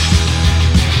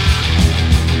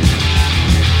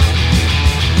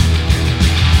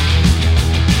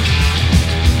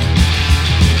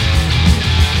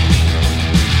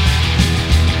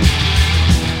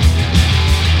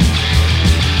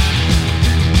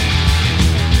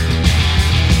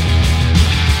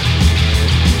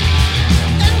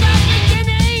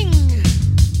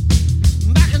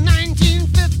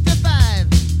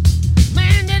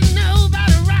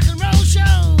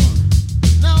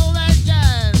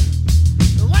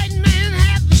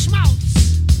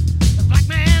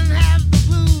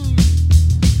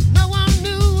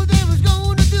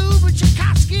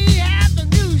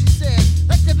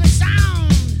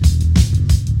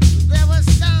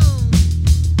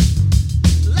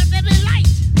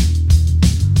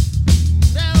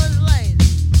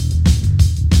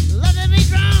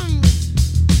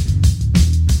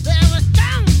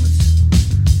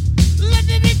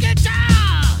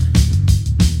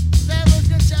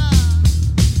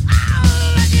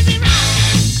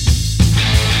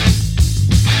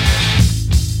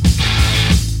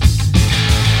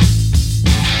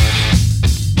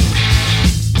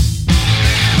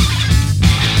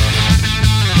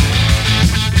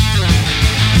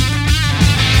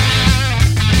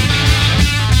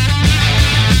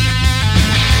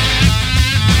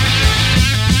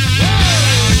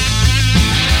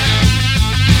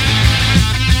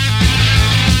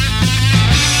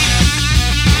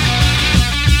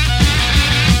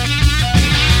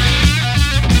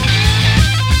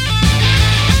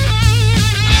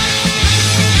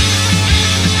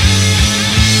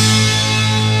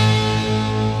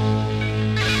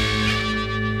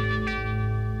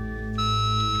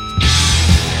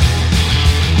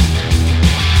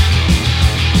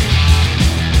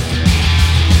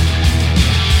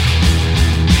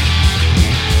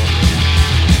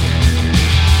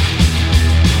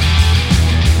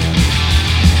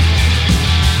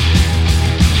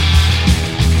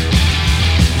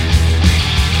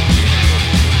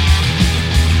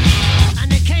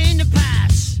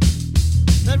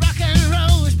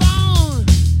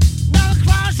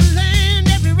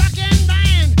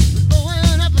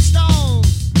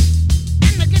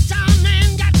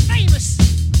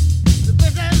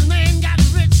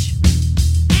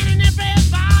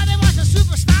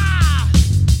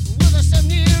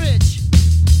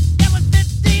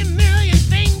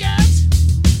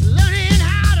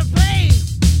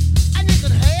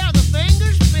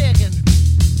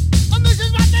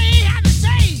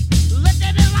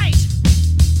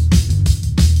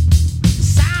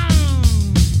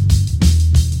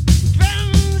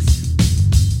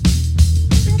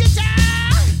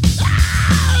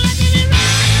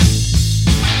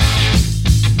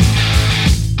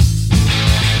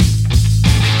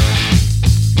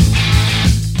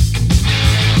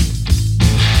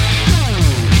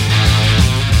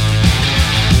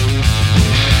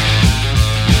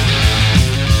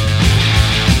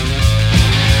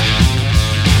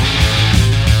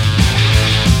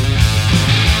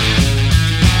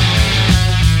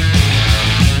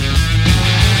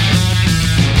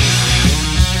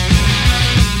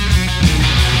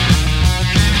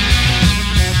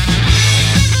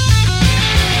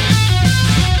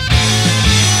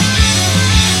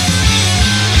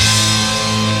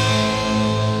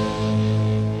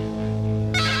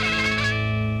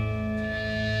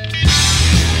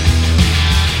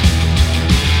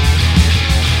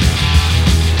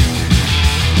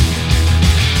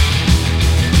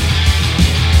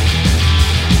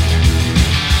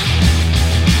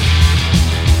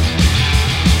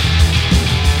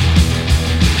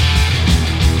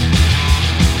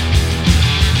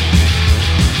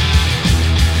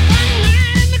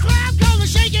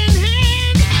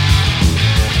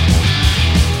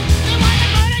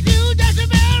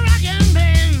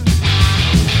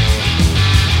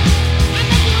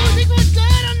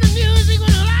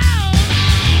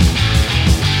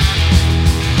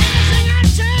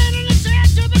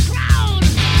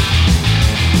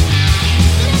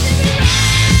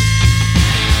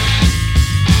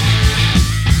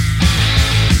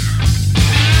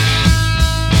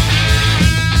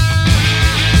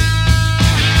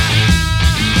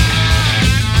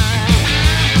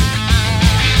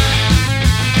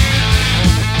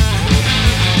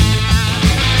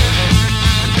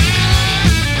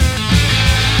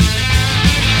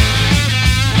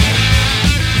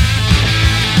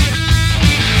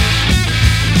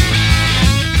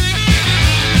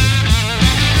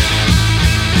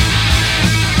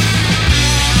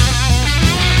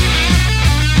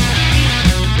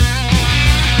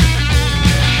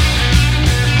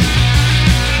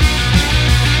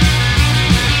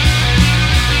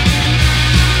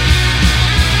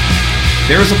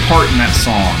 there's a part in that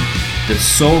song that's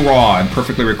so raw and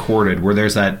perfectly recorded where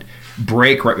there's that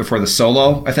break right before the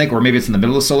solo, I think, or maybe it's in the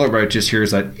middle of the solo where it just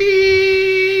hears that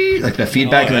like the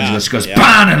feedback, and then it just goes. Where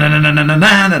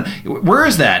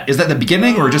is that? Is that the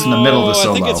beginning or just in the middle of the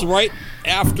solo? I think it's right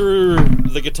after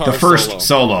the guitar solo. The first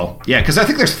solo. Yeah, because I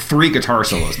think there's 3 guitar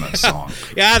solos in that song.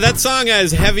 Yeah, that song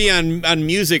is heavy on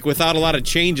music without a lot of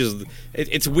changes.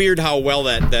 It's weird how well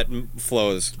that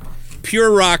flows.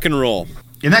 Pure rock and roll.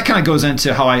 And that kind of goes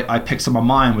into how I picked some of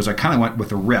mine, was I kind of went with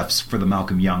the riffs for the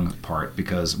Malcolm Young part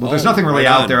because, there's nothing really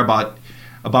out there about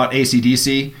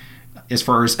AC/DC as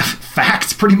far as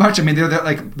facts, pretty much. I mean, they're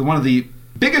like one of the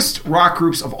biggest rock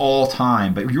groups of all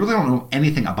time, but you really don't know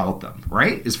anything about them,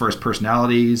 right? As far as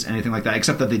personalities, anything like that,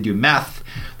 except that they do meth.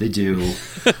 They do.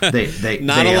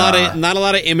 Not a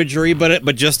lot of imagery,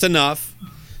 but just enough.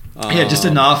 Yeah, just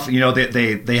enough. You know,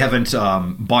 they haven't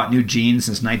bought new jeans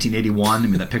since 1981. I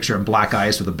mean, that picture of Black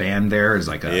Ice with a band there is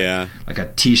like a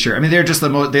T-shirt. I mean, they're just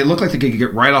they look like they could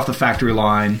get right off the factory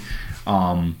line.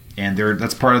 And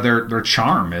that's part of their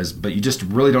charm but you just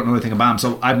really don't know anything about them.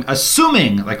 So I'm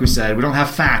assuming, like we said, we don't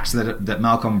have facts that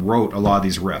Malcolm wrote a lot of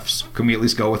these riffs. Can we at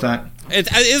least go with that?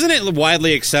 Isn't it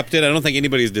widely accepted? I don't think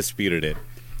anybody's disputed it.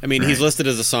 I mean, He's listed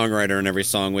as a songwriter in every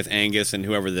song with Angus and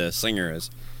whoever the singer is.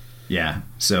 Yeah.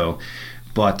 So,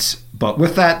 but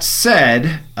with that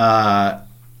said,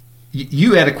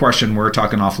 you had a question. We're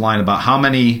talking offline about how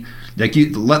many. Like,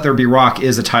 Let There Be Rock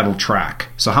is a title track.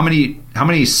 So how many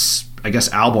I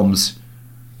guess albums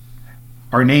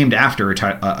are named after a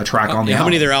track on the album? How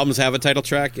many of their albums have a title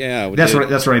track? Yeah, that's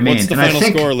what I mean. What's the final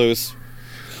score, Luce?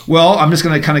 Well, I'm just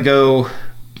going to kind of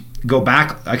go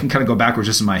back. I can kind of go backwards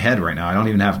just in my head right now. I don't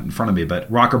even have it in front of me,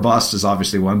 but Rock or Bust is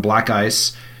obviously one. Black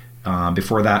Ice.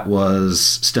 Before that was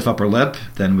Stiff Upper Lip.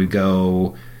 Then we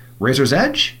go Razor's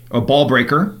Edge, or Ball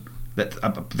Breaker.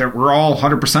 We're all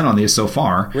 100% on these so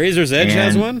far. Razor's Edge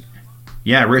has one?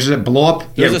 Yeah, Razor's Edge, Blow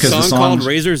Up. There's a song called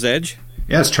Razor's Edge?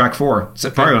 Yeah, it's track 4. It's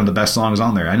probably one of the best songs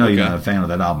on there. I know you're not a fan of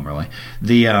that album, really.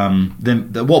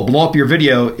 Blow Up Your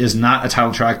Video is not a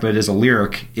title track, but it is a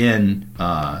lyric in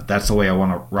That's the Way I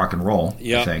Want to Rock and Roll,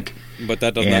 I think. But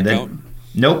that doesn't count?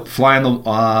 Nope. Fly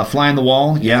on the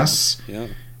Wall, yes. Yeah.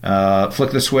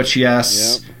 Flick the Switch,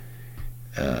 yes.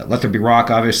 Yep. Let There Be Rock,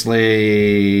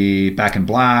 obviously. Back in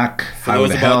Black. Highway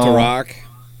to Hell. About to Rock.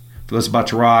 For Those About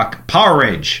to Rock. Power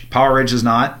Rage. Power Rage is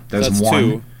not. That's 1.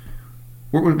 2.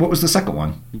 What was the second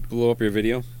one? Blow Up Your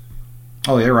Video.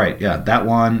 Oh, you're right. Yeah, that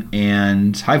one.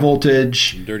 And High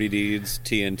Voltage. Dirty Deeds.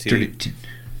 TNT.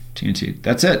 TNT.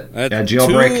 That's it.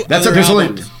 Jailbreak. That's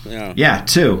it. Yeah,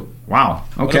 2. Wow.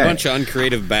 Okay. What a bunch of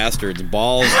uncreative bastards.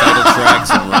 Balls, title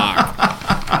tracks, and rock.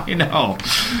 I know.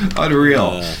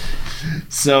 Unreal.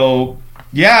 So,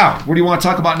 yeah. What do you want to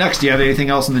talk about next? Do you have anything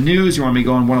else in the news? You want me to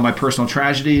go on one of my personal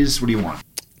tragedies? What do you want?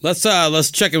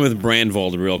 Let's check in with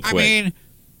Brandvold real quick. I mean,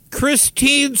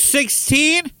 Christine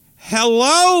 16?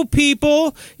 Hello,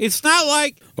 people. It's not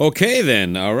like... Okay,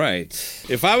 then. All right.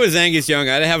 If I was Angus Young,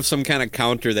 I'd have some kind of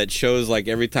counter that shows, like,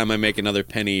 every time I make another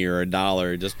penny or a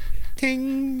dollar, just...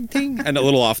 ting, ting. And a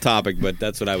little off topic, but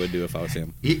that's what I would do if I was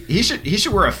him. He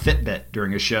should wear a Fitbit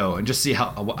during a show and just see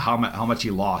how much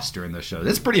he lost during the show.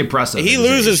 That's pretty impressive. He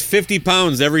loses 50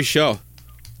 pounds every show.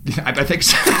 I think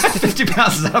so. 50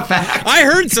 pounds is not a fact. I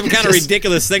heard some kind of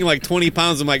ridiculous thing like 20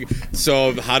 pounds. I'm like,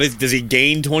 so how does he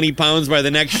gain 20 pounds by the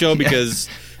next show? Because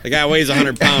the guy weighs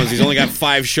 100 pounds. He's only got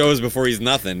 5 shows before he's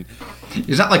nothing.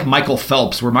 He's not like Michael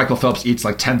Phelps, where Michael Phelps eats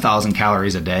like 10,000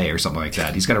 calories a day or something like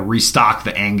that. He's got to restock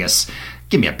the Angus.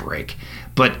 Give me a break.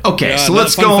 But, okay, so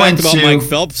let's go into... about Mike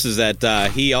Phelps is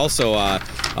that he also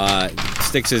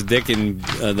sticks his dick in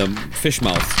the fish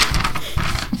mouth.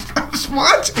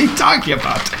 What are you talking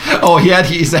about? Oh,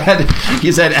 he's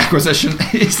had acquisition.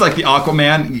 He's like the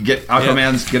Aquaman. You get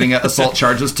Aquaman's getting assault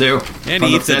charges too. And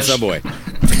he eats at Subway.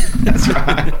 That's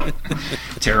right.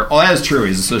 Terrible. Oh, that is true.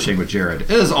 He's associated with Jared.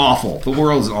 It is awful. The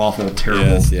world is an awful,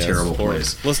 terrible, terrible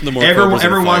place. Listen to more. Every once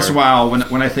in a while,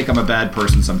 when I think I'm a bad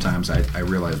person, sometimes I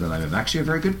realize that I'm actually a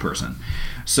very good person.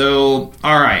 So,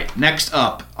 all right. Next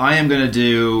up, I am going to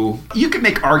do. You can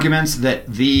make arguments that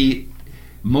the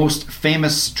most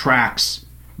famous tracks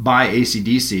by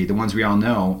AC/DC, the ones we all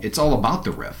know, it's all about the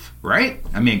riff, right?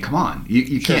 I mean, come on.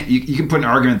 You can't. You can put an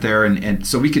argument there, and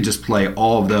so we could just play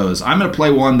all of those. I'm going to play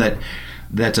one that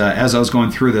as I was going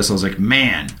through this, I was like,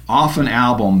 man, off an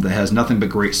album that has nothing but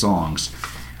great songs.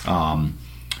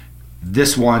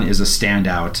 This one is a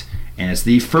standout, and it's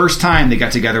the first time they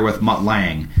got together with Mutt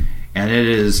Lange, and it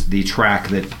is the track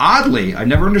that, oddly, I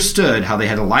never understood how they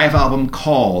had a live album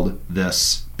called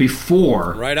this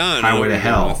before Highway to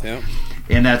Hell.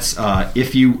 And that's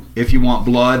If You Want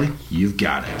Blood, You've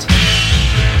Got It.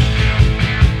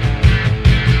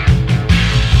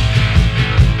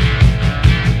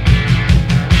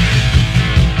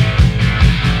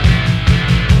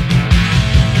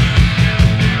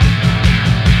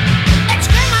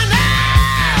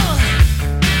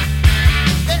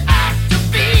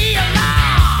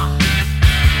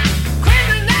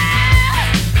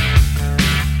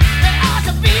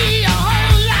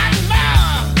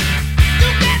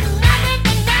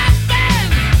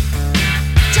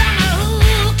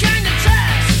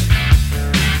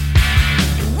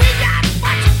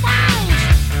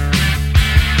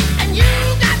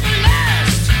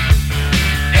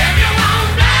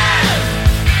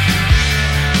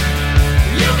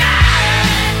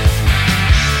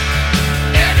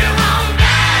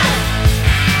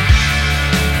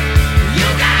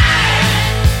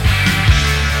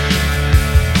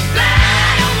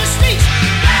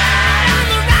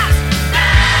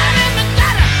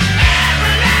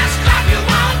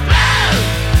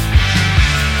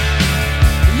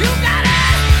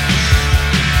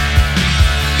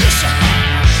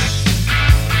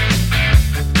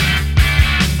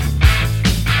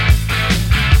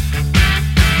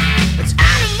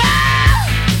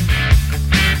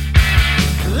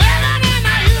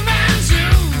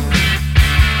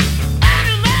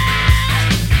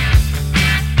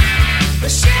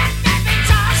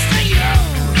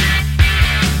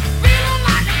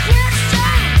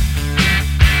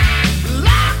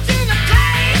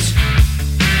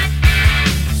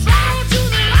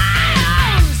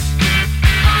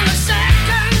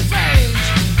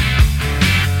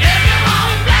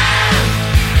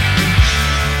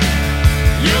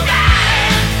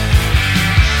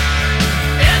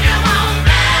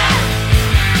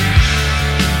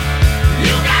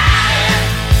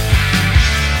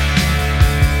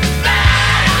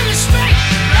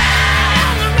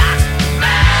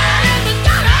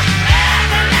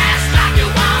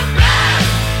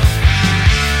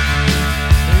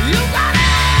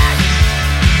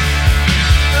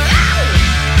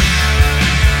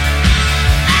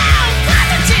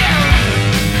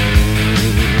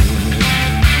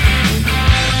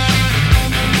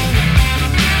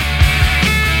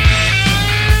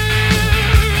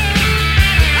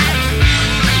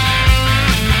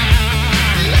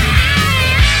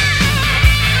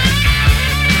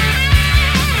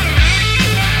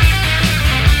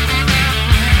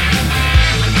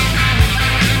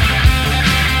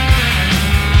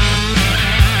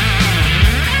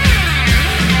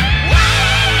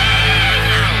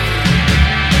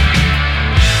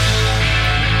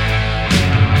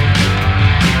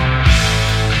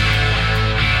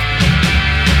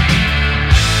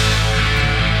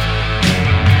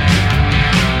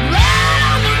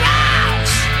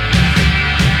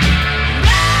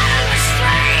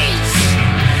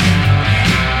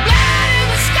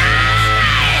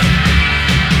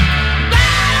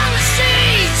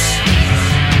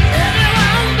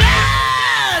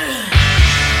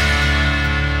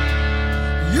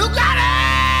 You got it!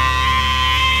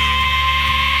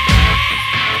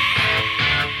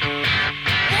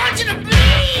 Want you to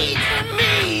bleed for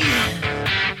me.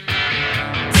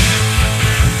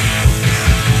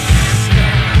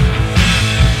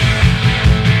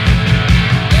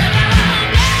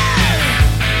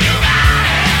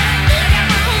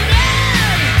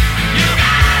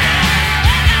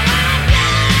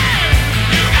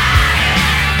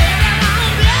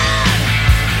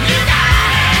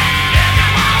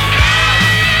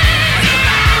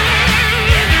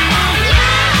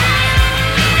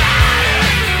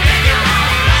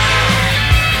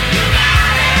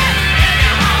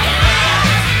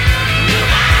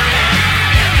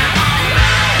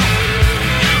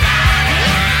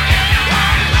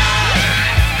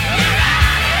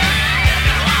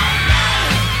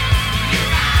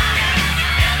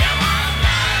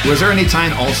 Was there any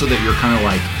time also that you're kind of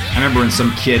like, I remember when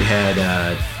some kid had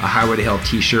a Highway to Hell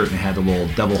t-shirt and it had the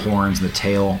little devil horns and the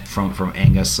tail from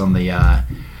Angus on the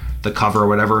cover or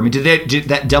whatever. I mean, did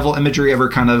that devil imagery ever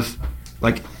kind of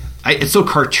like? It's so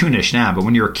cartoonish now, but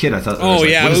when you were a kid, I thought,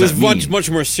 it was much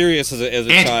more serious as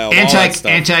a child.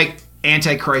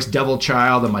 Antichrist, devil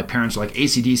child, and my parents were like,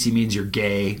 AC/DC means you're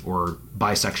gay or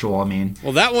bisexual. I mean,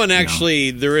 well, that one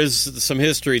actually, there is some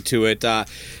history to it.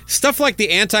 Stuff like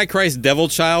the Antichrist, devil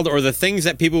child, or the things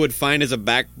that people would find as a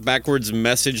backwards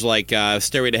message, like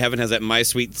Stairway to Heaven has that "My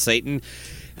Sweet Satan."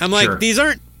 I'm like, these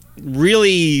aren't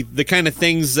really the kind of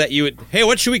things that you would. Hey,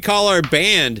 what should we call our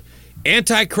band?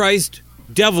 Antichrist,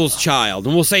 Devil's Child,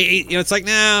 and we'll say, it's like,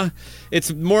 nah.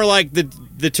 It's more like the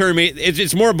term.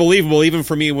 It's more believable, even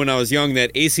for me when I was young, that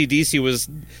AC/DC was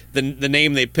the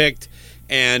name they picked,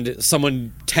 and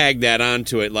someone tagged that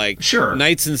onto it. Like,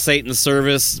 Knights in Satan's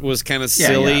Service was kind of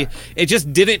silly. Yeah. It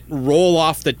just didn't roll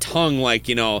off the tongue like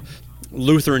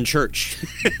Lutheran Church.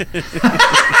 Or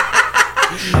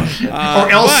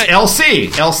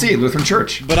LC, Lutheran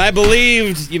Church. But I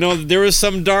believed, there was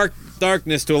some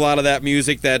darkness to a lot of that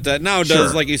music that now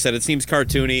does, like you said, it seems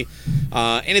cartoony,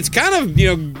 and it's kind of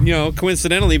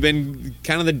coincidentally been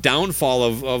kind of the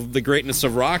downfall of the greatness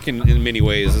of rock in many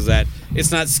ways, is that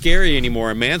it's not scary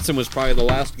anymore. Manson was probably the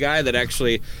last guy that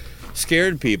actually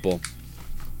scared people.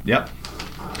 Yep.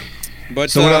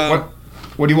 But so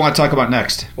what do you want to talk about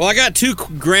next? Well, I got 2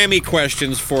 Grammy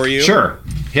questions for you. Sure.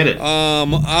 Hit it.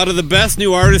 Out of the Best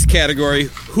New Artist category,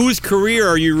 whose career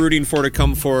are you rooting for to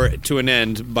come to an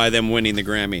end by them winning the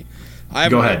Grammy?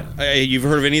 Go ahead. You've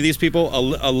heard of any of these people?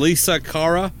 Alisa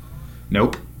Cara?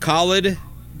 Nope. Khalid?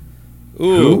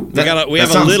 Ooh, we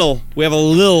have a little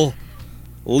Lil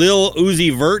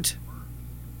Uzi Vert.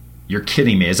 You're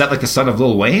kidding me. Is that like the son of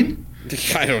Lil Wayne?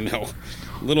 I don't know.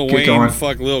 Lil Wayne,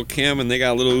 fuck Lil Kim, and they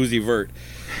got Lil Uzi Vert.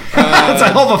 That's a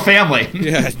hell of a family.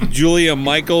 Yeah, Julia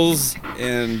Michaels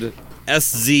and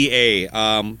SZA.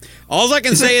 All I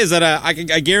can say is that I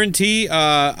guarantee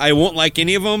I won't like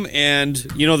any of them. And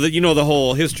the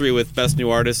whole history with Best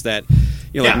New Artist that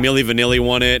like Milli Vanilli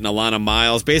won it and Alana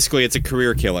Miles. Basically, it's a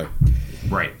career killer.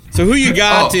 Right. So who you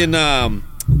got in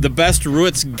the Best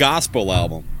Roots Gospel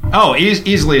album? Oh,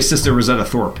 easily Sister Rosetta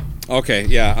Thorpe. Okay,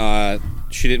 yeah.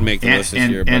 She didn't make the list this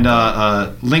year. And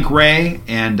Link Ray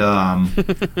and I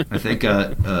think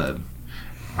I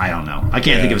don't know. I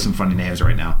can't think of some funny names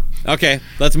right now. Okay,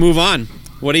 let's move on.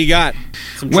 What do you got?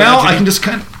 I can just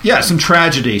some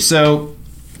tragedy. So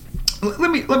let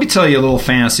me tell you a little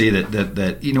fantasy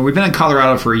that we've been in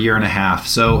Colorado for a year and a half.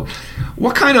 So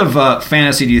what kind of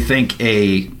fantasy do you think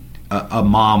a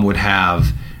mom would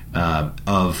have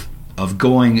of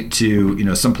going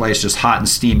to someplace just hot and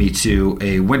steamy to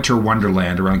a winter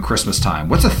wonderland around Christmas time?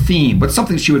 What's a theme? What's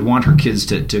something she would want her kids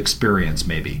to experience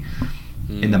maybe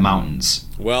in the mountains?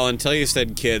 Well, until you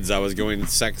said kids, I was going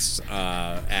sex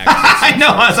acts. I know,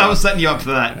 I was setting you up for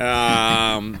that.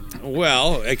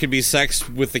 Well, it could be sex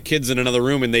with the kids in another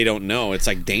room and they don't know. It's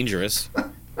like dangerous.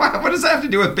 What does that have to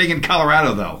do with being in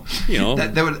Colorado, though?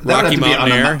 That Rocky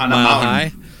Mountain Air, on a Mile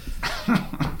mountain. High.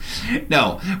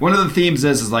 No, one of the themes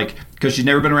is like, because she's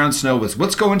never been around snow, was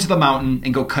let's go into the mountain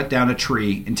and go cut down a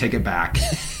tree and take it back,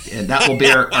 and that will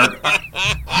be our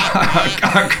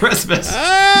Christmas.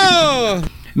 Oh!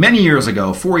 Many years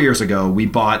ago, 4 years ago, we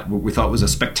bought what we thought was a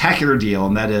spectacular deal,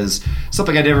 and that is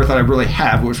something I never thought I'd really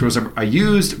have, which was a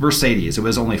used Mercedes. It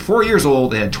was only 4 years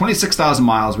old. It had 26,000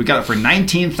 miles. We got it for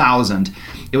 $19,000.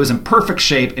 It was in perfect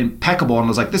shape, impeccable, and I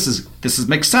was like, this is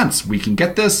makes sense. We can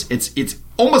get this. It's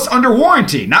almost under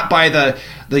warranty, not by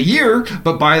the year,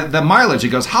 but by the mileage. It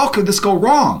goes, how could this go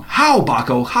wrong? How,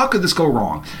 Baco? How could this go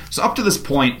wrong? So up to this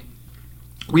point,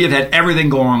 we have had everything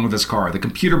go wrong with this car. The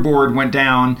computer board went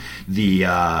down. The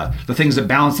things that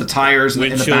balance the tires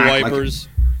in the back. Wipers.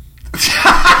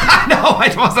 No, No,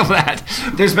 it wasn't that.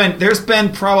 There's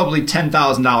been probably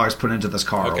 $10,000 put into this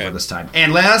car over this time.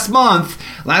 And last month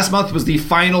was the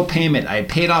final payment. I had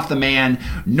paid off the man.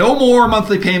 No more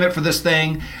monthly payment for this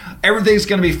thing. Everything's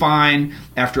going to be fine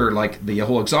after like the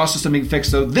whole exhaust system being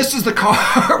fixed. So this is the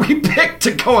car we picked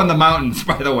to go in the mountains,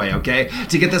 by the way, okay?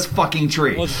 To get this fucking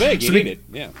tree. Well, it's big. You need it.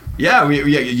 Yeah. Yeah,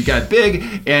 you got it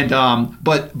big, and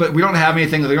but we don't have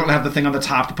anything. We don't have the thing on the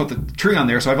top to put the tree on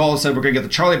there. So I've always said we're gonna get the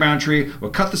Charlie Brown tree.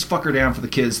 We'll cut this fucker down for the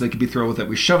kids so they can be thrilled with it.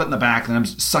 We shove it in the back, and I'm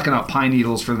sucking out pine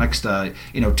needles for the next 2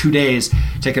 days.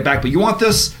 Take it back. But you want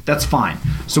this? That's fine.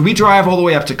 So we drive all the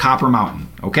way up to Copper Mountain.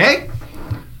 Okay.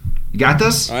 You got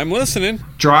this? I'm listening.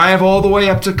 Drive all the way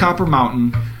up to Copper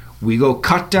Mountain. We go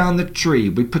cut down the tree.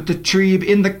 We put the tree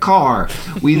in the car.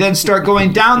 We then start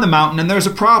going down the mountain, and there's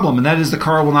a problem, and that is the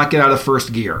car will not get out of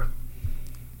first gear.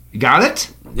 You got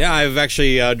it? Yeah, I've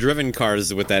actually driven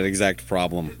cars with that exact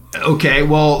problem. Okay,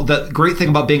 well, the great thing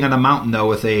about being on a mountain, though,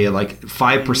 with a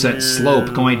 5%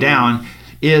 slope going down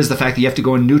is the fact that you have to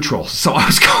go in neutral. So I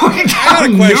was going down I got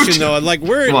a question, neutral. though. Like,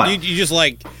 where you just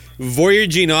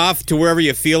voyaging off to wherever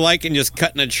you feel like and just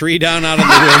cutting a tree down out of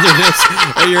the wilderness?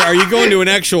 Are you going to an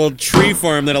actual tree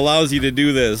farm that allows you to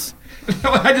do this? No,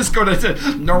 I just go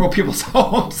to normal people's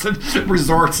homes and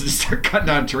resorts and just start cutting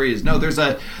down trees. No, there's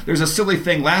a silly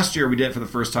thing. Last year we did it for the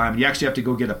first time. You actually have to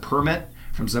go get a permit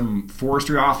from some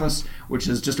forestry office, which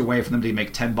is just a way for them to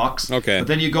make $10. Okay. But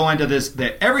then you go into this.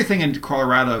 Everything in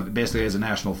Colorado basically is a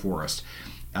national forest.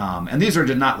 And these are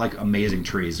not like amazing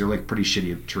trees. They're like pretty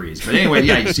shitty trees. But anyway,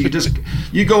 yeah, so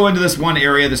you go into this one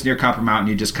area that's near Copper Mountain,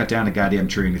 you just cut down a goddamn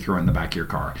tree and you throw it in the back of your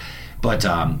car. But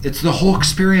it's the whole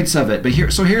experience of it. But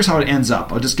here's how it ends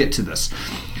up. I'll just get to this.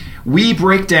 We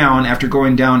break down after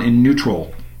going down in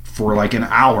neutral for like an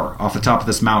hour off the top of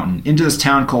this mountain into this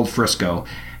town called Frisco.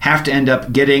 Have to end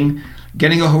up getting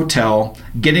a hotel,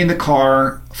 getting the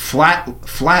car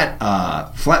flat-bedded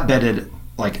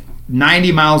like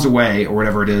 90 miles away or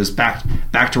whatever it is, back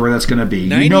to where that's going to be.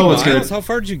 90 miles? How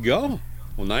far did you go?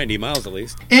 Well, 90 miles at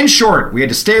least. In short, we had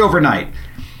to stay overnight.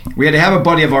 We had to have a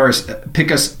buddy of ours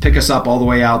pick us up all the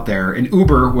way out there. And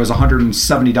Uber was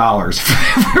 $170 if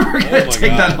we were going to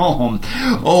take that home.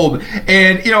 Oh,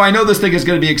 and I know this thing is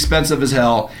going to be expensive as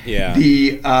hell. Yeah.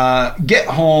 The get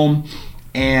home,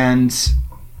 and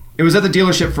it was at the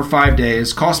dealership for 5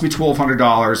 days. Cost me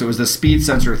 $1,200. It was the speed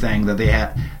sensor thing that they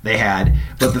had.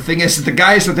 But the thing is, the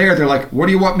guys are there. They're like, "What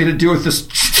do you want me to do with this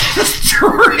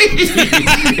tree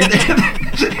in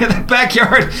the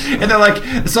backyard?" And they're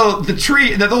like, "So the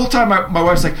tree." The whole time, my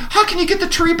wife's like, "How can you get the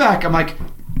tree back?" I'm like,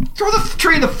 "Throw the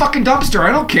tree in the fucking dumpster.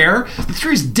 I don't care. The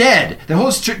tree's dead. The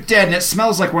whole tree's dead, and it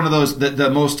smells like one of those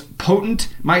the most potent.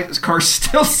 My car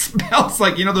still smells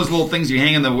like those little things you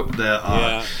hang in the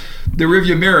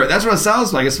rearview mirror. That's what it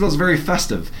sounds like. It smells very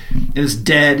festive. It's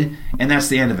dead, and that's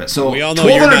the end of it. So we all know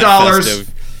 $1,200.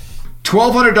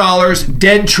 $1,200,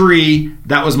 dead tree.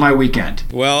 That was my weekend.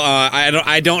 Well,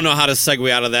 I don't know how to segue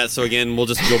out of that. So again, we'll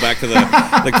just go back to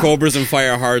the Cobras and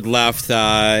Fire Hard Left.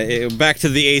 Back to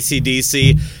the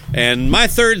AC/DC, and my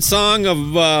third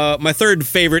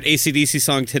favorite AC/DC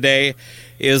song today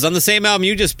is on the same album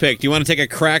you just picked. You want to take a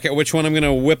crack at which one I'm going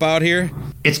to whip out here?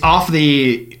 It's off of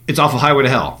Highway to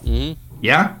Hell. Mm-hmm.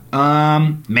 Yeah.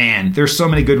 Man, there's so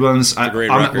many good ones. It's a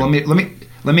great record.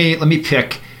 Let me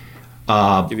pick.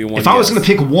 If I was going to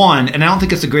pick one, and I don't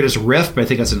think it's the greatest riff, but I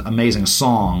think it's an amazing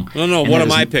song. No. What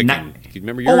am I picking? Do you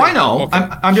remember yours? Oh, I know. Okay.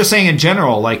 I'm just saying in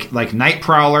general, like Night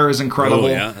Prowler is incredible. Oh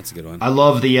yeah, that's a good one. I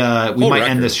love the. We might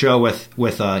end this show with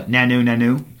Nanu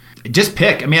Nanu. Just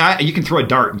pick. I mean, you can throw a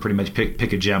dart and pretty much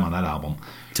pick a gem on that album.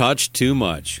 Touch Too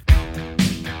Much.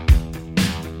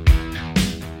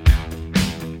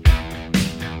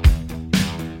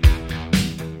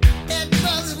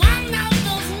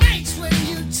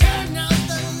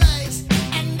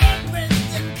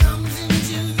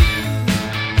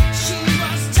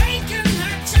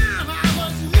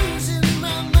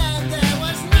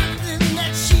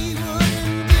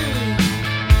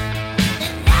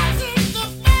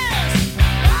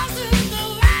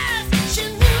 She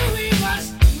knew he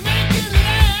was making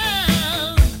love.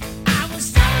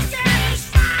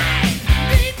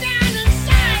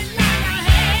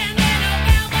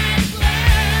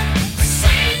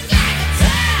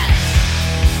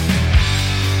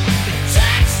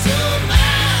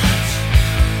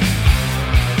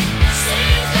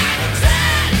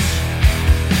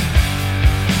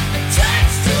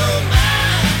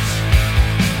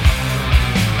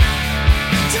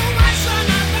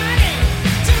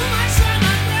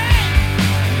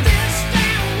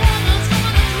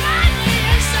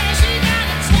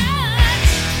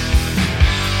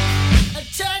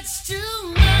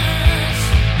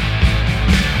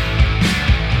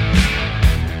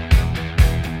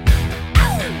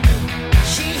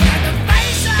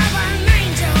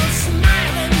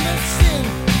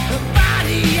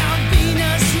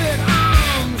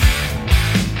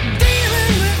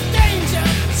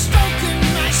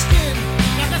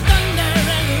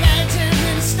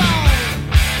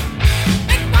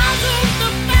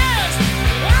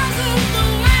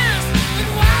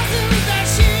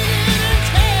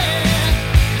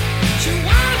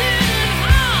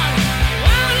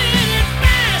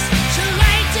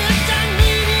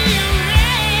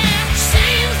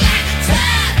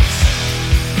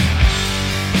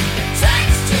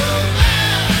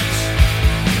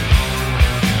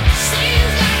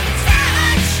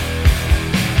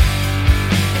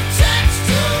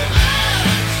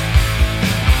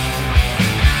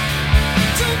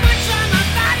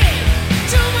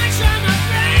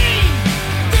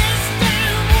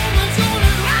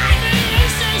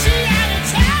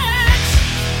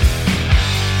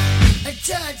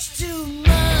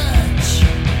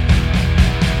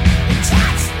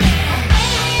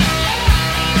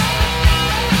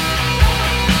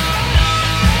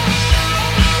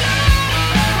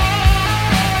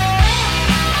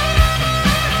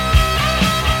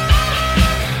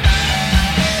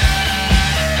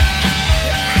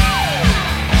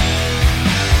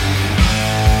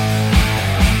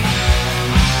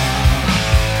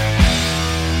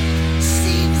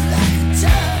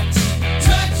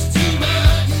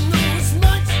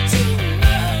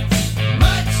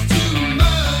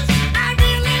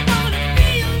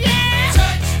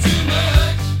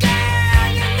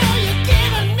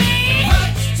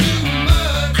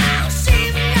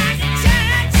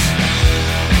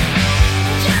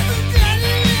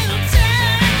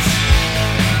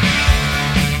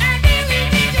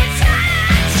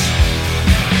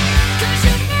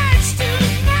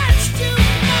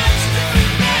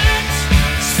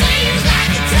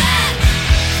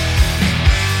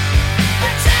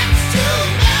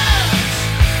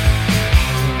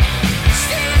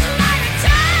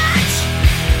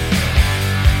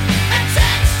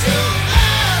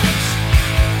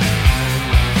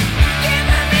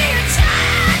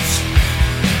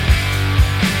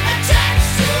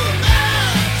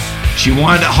 She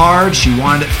wanted it hard. She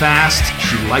wanted it fast.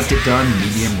 She liked it done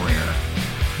medium rare.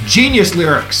 Genius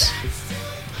lyrics.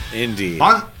 Indeed.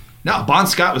 Bon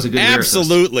Scott was a good lyricist.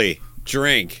 Absolutely.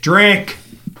 Drink.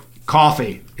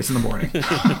 Coffee. It's in the morning.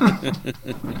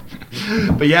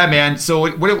 But yeah, man. So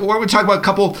what we talk about? A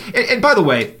couple. And by the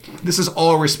way, this is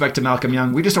all respect to Malcolm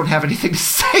Young. We just don't have anything to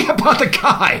say about the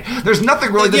guy. There's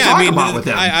nothing really to talk about with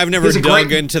him. I've never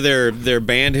dug into their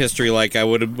band history like I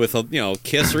would with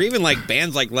Kiss or even like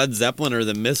bands like Led Zeppelin or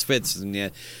the Misfits. And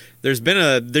they're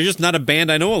just not a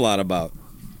band I know a lot about.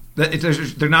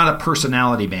 They're not a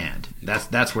personality band.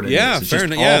 That's what it is. It's fair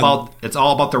just enough. It's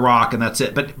all about the rock, and that's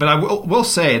it. But I will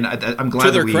say, and I'm glad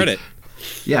to their credit,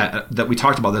 that we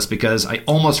talked about this because I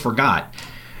almost forgot.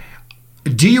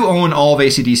 Do you own all of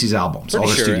AC/DC's albums? Pretty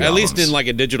all sure, studio at least albums? in like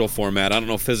a digital format. I don't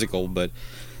know physical, but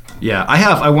yeah, I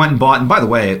have. I went and bought. And by the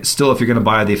way, still, if you're going to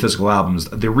buy the physical albums,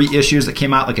 the reissues that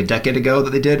came out like a decade ago that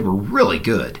they did were really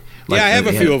good. I have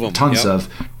a few of them.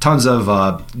 Tons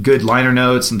of good liner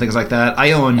notes and things like that.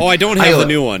 I own. Oh, I don't have the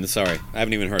new one. Sorry, I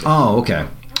haven't even heard it. Oh, okay.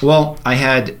 Well, I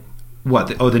had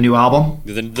the new album,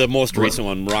 the most recent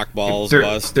one, Rock Balls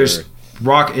Bust. There's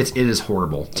rock. It is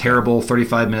horrible, terrible.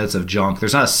 35 minutes of junk.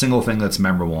 There's not a single thing that's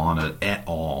memorable on it at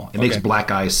all. It makes Black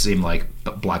Ice seem like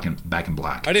Back in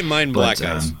Black. I didn't mind Black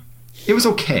Ice. It was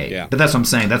okay, yeah. But that's what I'm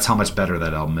saying. That's how much better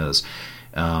that album is.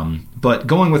 But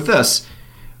going with this.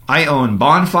 I own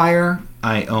Bonfire.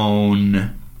 I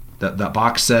own that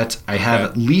box set. I have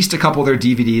at least a couple of their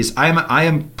DVDs. I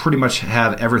am pretty much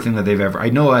have everything that they've ever. I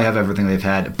know I have everything they've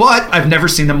had, but I've never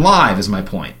seen them live. Is my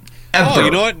point. Ever. Oh,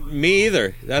 you know what? Me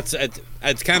either.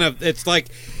 It's kind of like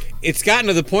it's gotten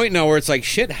to the point now where it's like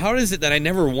shit. How is it that I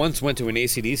never once went to an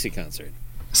AC/DC concert?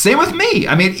 Same with me.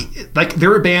 I mean, like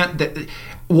they're a band that.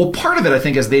 Well, part of it I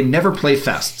think is they never play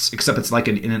fests, except it's like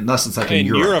unless it's like in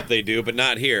Europe. In Europe they do, but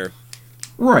not here.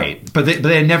 Right, but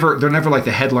they're never like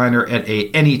the headliner at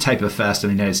any type of fest in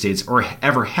the United States, or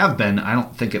ever have been. I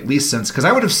don't think, at least since, because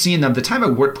I would have seen them. The time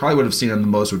I probably would have seen them the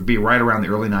most would be right around the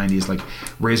early '90s, like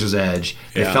Razor's Edge.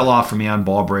 They fell off for me on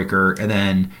Ballbreaker, and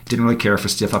then didn't really care for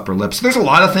Stiff Upper Lip. So there's a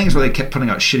lot of things where they kept putting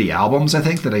out shitty albums. I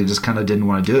think that I just kind of didn't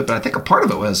want to do it. But I think a part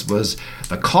of it was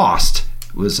the cost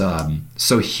was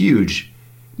so huge.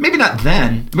 Maybe not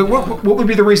then, but what would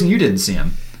be the reason you didn't see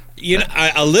them? You know,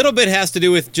 a little bit has to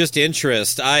do with just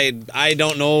interest. I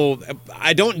don't know.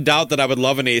 I don't doubt that I would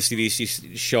love an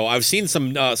AC/DC show. I've seen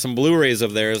some Blu-rays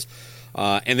of theirs,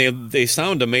 and they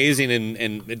sound amazing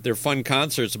and they're fun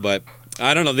concerts. But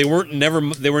I don't know. They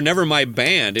were never my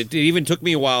band. It even took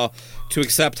me a while to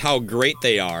accept how great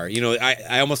they are. You know,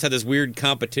 I almost had this weird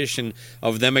competition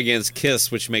of them against Kiss,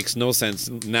 which makes no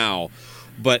sense now.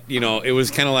 But, you know, it was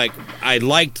kind of like I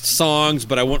liked songs,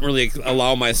 but I wouldn't really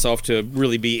allow myself to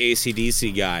really be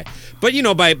AC/DC guy. But, you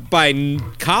know, by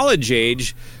college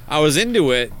age, I was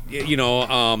into it, you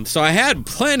know. So I had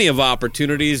plenty of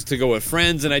opportunities to go with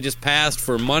friends, and I just passed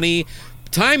for money.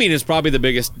 Timing is probably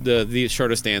the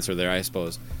shortest answer there, I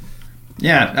suppose.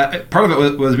 Yeah, part of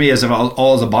it was me as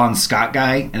all as a Bon Scott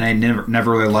guy, and I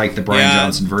never really liked the Brian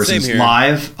Johnson versions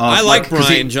live. I like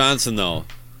Brian Johnson, though.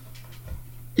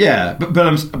 Yeah, but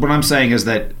what I'm saying is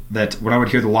that when I would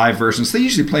hear the live versions, they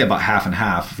usually play about half and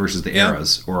half versus the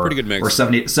eras, or pretty good mix. Or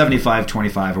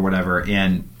 75-25 or whatever.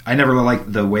 And I never really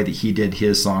liked the way that he did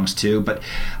his songs too. But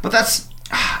that's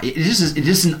it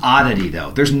is an oddity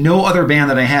though. There's no other band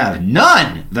that I have,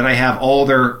 none that I have all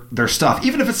their stuff,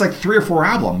 even if it's like 3 or 4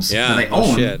 albums that I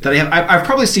own. That I have. I've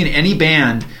probably seen any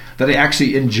band that I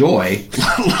actually enjoy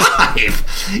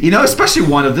live, you know, especially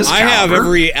one of this caliber. I have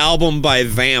every album by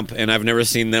Vamp, and I've never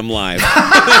seen them live.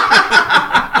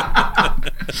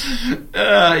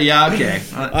 Yeah, okay.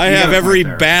 I have every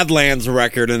Badlands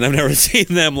record, and I've never seen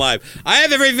them live. I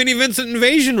have every Vinnie Vincent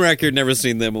Invasion record, never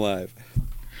seen them live.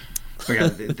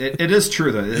 It is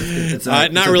true, though. It's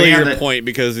not really your point,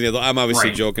 because you know, I'm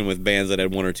obviously joking with bands that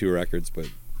had 1 or 2 records, but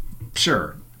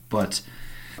sure, but.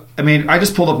 I mean, I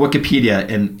just pulled up Wikipedia,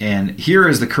 and here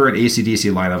is the current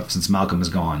AC/DC lineup since Malcolm is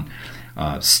gone.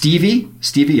 Stevie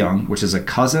Young, which is a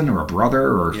cousin or a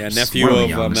brother or nephew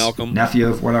of Malcolm. Nephew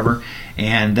of whatever.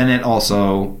 And then it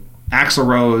also Axl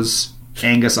Rose,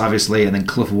 Angus, obviously, and then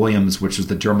Cliff Williams, which was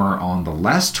the drummer on the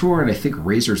last tour, and I think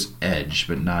Razor's Edge,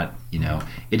 but not, you know,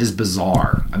 it is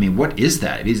bizarre. I mean, what is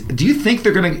that? Do you think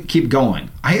they're going to keep going?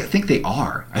 I think they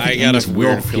are. I think got a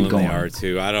weird feeling they are,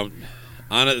 too. I don't...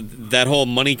 that whole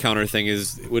money counter thing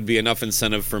would be enough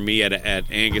incentive for me at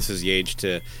Angus's age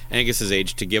to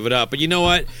give it up. But you know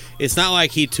what? It's not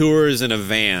like he tours in a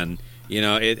van. You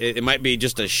know, it might be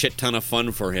just a shit ton of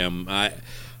fun for him.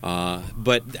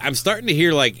 But I'm starting to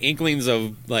hear like inklings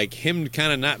of like him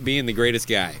kind of not being the greatest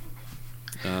guy.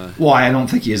 Well, I don't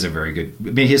think he is a very good.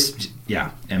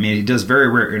 I mean, he does very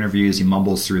rare interviews. He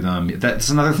mumbles through them. That's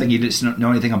another thing. You just don't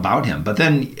know anything about him. But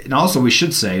then, and also, we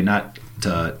should say, not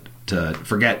to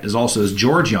forget, is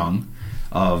George Young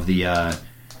of the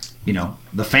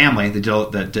the family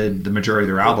that did the majority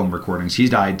of their album recordings. He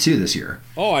died too this year.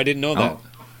 Oh, I didn't know that.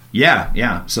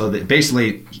 Yeah. So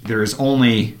basically, there's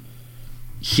only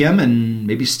him and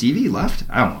maybe Stevie left.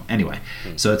 I don't know. Anyway,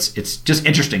 so it's just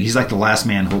interesting. He's like the last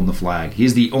man holding the flag.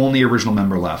 He's the only original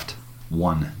member left.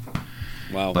 One.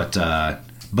 Wow. But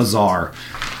bizarre.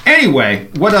 Anyway,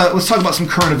 let's talk about some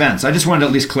current events. I just wanted to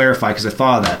at least clarify because I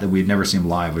thought of that we'd never seen him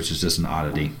live, which is just an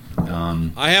oddity.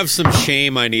 I have some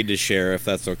shame I need to share, if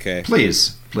that's okay.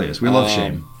 Please, we love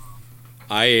shame.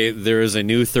 There is a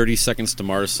new 30 Seconds to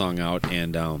Mars song out,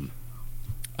 and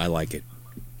I like it.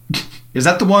 Is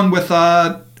that the one with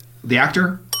the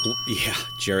actor? Yeah,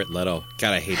 Jared Leto.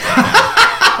 God, I hate that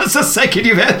guy. I was just saying, can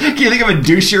you think of a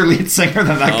douchier lead singer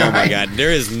than that guy? Oh my God,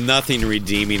 there is nothing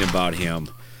redeeming about him.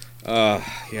 God,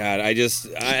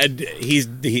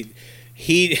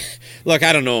 he look,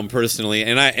 I don't know him personally,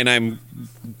 and I'm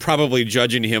probably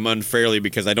judging him unfairly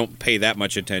because I don't pay that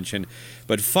much attention.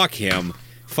 But fuck him,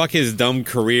 fuck his dumb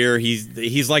career. He's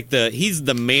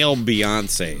the male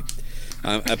Beyonce.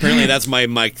 Apparently, that's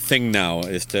my thing now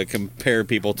is to compare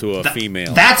people to a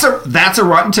female. That's a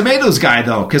Rotten Tomatoes guy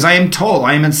though, because I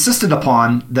am insisted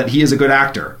upon that he is a good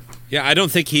actor. Yeah, I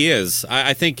don't think he is.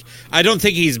 I don't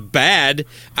think he's bad.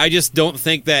 I just don't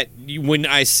think that when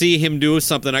I see him do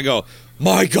something, I go,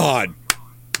 my God,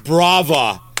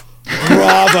 brava,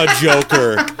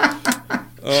 Joker.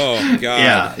 Oh God.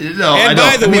 Yeah. No, and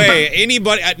by the way,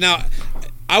 anybody now,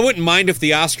 I wouldn't mind if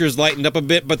the Oscars lightened up a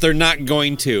bit, but they're not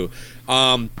going to.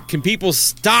 Can people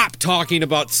stop talking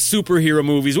about superhero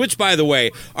movies, which, by the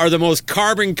way, are the most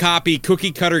carbon copy,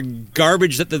 cookie cutter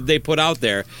garbage that they put out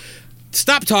there?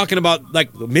 Stop talking about,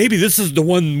 like, maybe this is the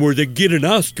one where they get an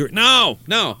Oscar. No.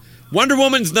 Wonder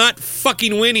Woman's not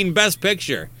fucking winning Best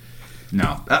Picture.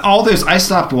 No. All this, I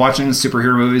stopped watching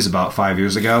superhero movies about 5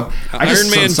 years ago. Iron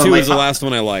Man 2 is the last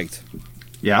one I liked.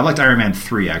 Yeah, I liked Iron Man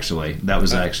 3, actually. That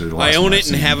was actually the last one. I own it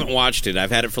and haven't watched it.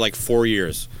 I've had it for like 4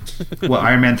 years. What,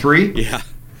 Iron Man 3? Yeah.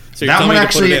 So that one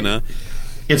actually, put it in, huh?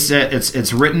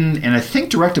 It's written and I think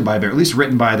directed by, but at least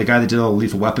written by the guy that did all the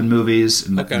Lethal Weapon movies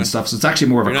and stuff. So it's actually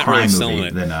more of a crime movie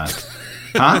than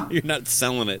huh? You're not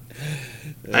selling it.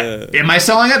 Am I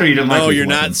selling it, or you didn't like Lethal you're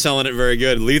Weapon? Not selling it very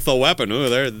good. Lethal Weapon.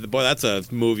 Ooh, boy, that's a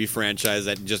movie franchise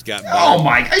that just got better. Oh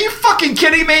my! Are you fucking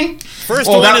kidding me? First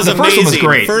one is amazing. First one was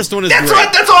great. First one is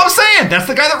great. That's all I'm saying. That's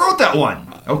the guy that wrote that one.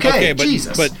 Okay,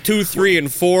 Jesus. But 2, 3,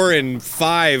 and 4 and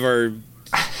 5 are.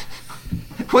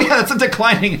 Well, yeah, it's a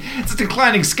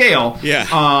declining scale. Yeah.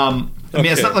 I mean,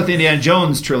 it's not like the Indiana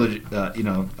Jones trilogy,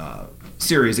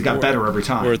 series. It got better every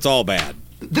time. Where it's all bad.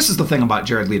 This is the thing about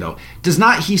Jared Leto. Does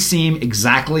not he seem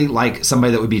exactly like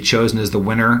somebody that would be chosen as the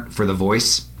winner for The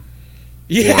Voice?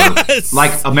 Yes. Or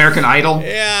like American Idol?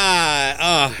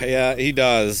 Yeah. Yeah, he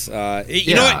does. You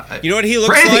know what he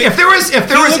looks like? If there was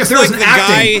like an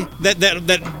acting guy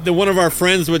that one of our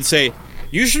friends would say,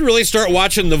 you should really start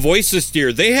watching The Voice this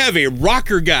year. They have a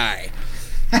rocker guy.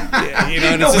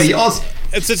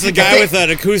 It's just a guy with an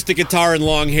acoustic guitar and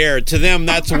long hair. To them,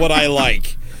 that's what I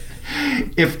like.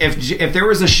 If there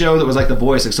was a show that was like The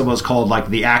Voice, like someone was called like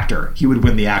The Actor, he would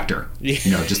win The Actor.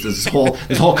 Just this whole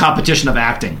competition of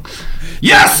acting.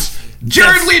 Yes,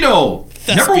 Jared Leto,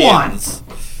 Thespians.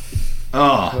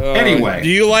 number 1. Anyway, do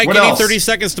you like any else? 30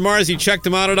 Seconds to Mars? You checked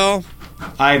them out at all?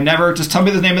 I've never. Just tell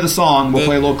me the name of the song. We'll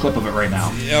play a little clip of it right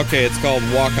now. Okay, it's called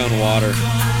Walk on Water.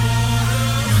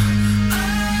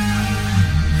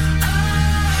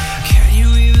 Can you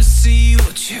even see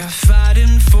what you're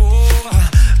fighting for?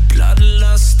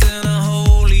 Bloodlust and a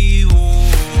holy war.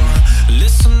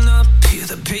 Listen up, hear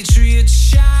the patriot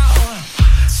shout.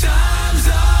 Times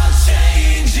are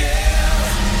changing.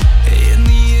 In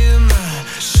the end,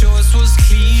 choice was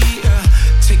clear.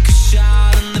 Take a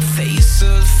shot in the face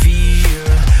of fear.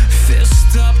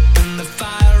 Fist up in the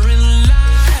firing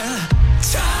line.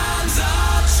 Times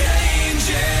are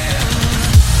changing.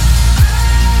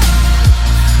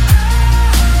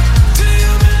 Do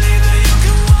you believe that you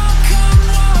can walk on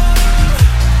water?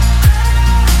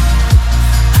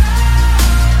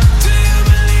 Do you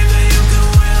believe that you can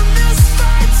win this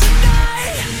fight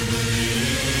tonight?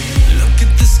 Look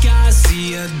at the sky,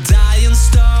 see a dying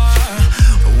star.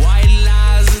 White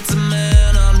lies, it's a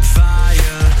man on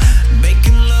fire.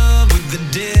 Making love with the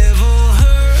devil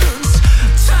hurts.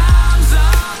 Times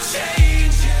are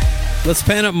changing. Let's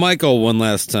pan up Michael one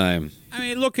last time. I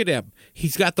mean, look at him.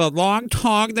 He's got the long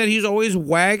tongue that he's always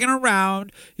wagging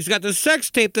around. He's got the sex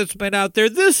tape that's been out there.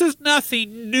 This is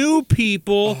nothing new,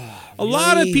 people. A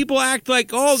lot of people act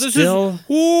like, he's the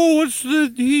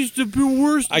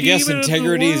worst. I guess demon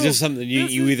integrity in the is just something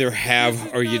you either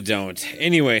have or you don't.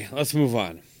 Anyway, let's move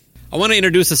on. I want to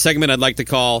introduce a segment I'd like to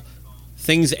call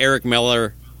Things Eric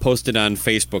Miller Posted on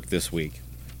Facebook This Week.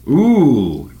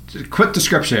 Ooh, quick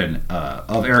description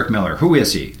of Eric Miller. Who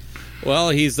is he?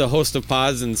 Well, he's the host of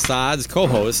Pods and Sods,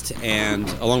 co-host, and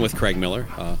along with Craig Miller,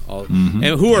 and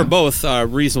who are both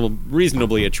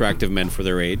reasonably attractive men for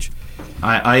their age.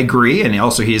 I agree, and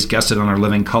also he is guested on our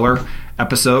Living Color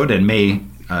episode, and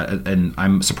and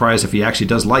I'm surprised if he actually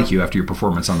does like you after your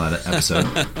performance on that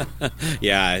episode.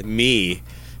 Yeah, me.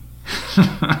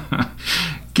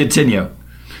 Continue.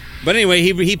 But anyway,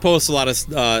 he posts a lot of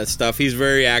stuff. He's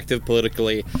very active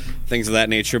politically, things of that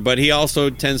nature. But he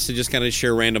also tends to just kind of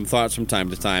share random thoughts from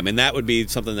time to time, and that would be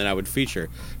something that I would feature.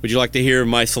 Would you like to hear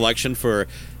my selection for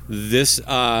this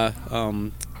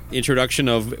introduction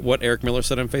of what Eric Miller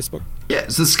said on Facebook? Yeah,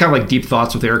 so this is kind of like Deep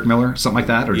Thoughts with Eric Miller, something like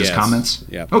that, or just comments?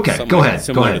 Yeah. Okay, something go like ahead.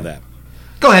 Similar Go ahead. to that.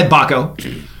 Go ahead,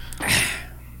 Baco.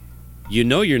 You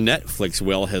know your Netflix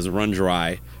well has run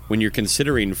dry when you're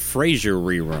considering Frasier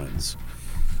reruns.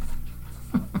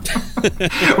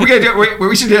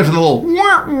 We should have a little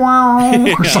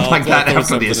or something like that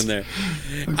after this. In there.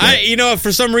 Okay.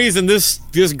 For some reason this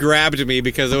grabbed me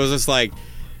because it was just like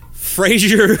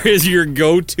Frasier is your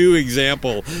go-to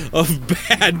example of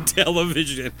bad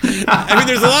television. I mean,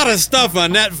 there's a lot of stuff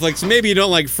on Netflix. Maybe you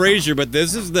don't like Frasier, but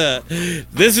this is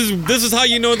how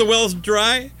you know the well's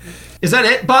dry. Is that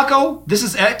it, Baco? This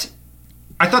is it?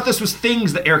 I thought this was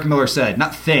things that Eric Miller said,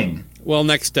 not thing. Well,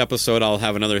 next episode I'll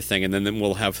have another thing, and then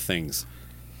we'll have things.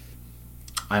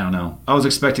 I don't know. I was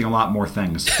expecting a lot more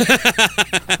things.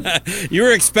 You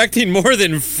were expecting more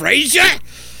than Frasier?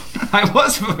 I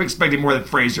was expecting more than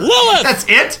Frasier. Lilith! That's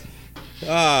it?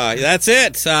 That's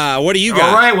it. What do you got?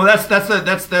 All right. Well, that's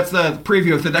the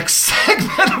preview of the next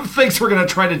segment of things we're going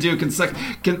to try to do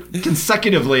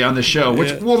consecutively on the show,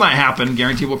 which will not happen.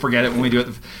 Guarantee we'll forget it when we do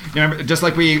it. Just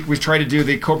like we tried to do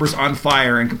the Cobras on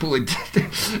Fire and completely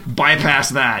bypass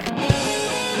that.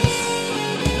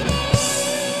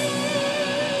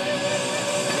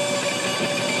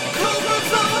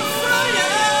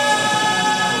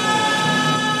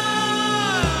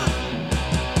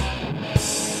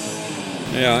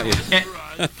 Yeah.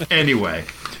 Anyway.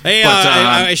 Hey,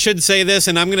 I should say this,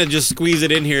 and I'm going to just squeeze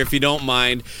it in here if you don't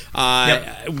mind.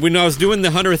 When I was doing the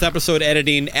 100th episode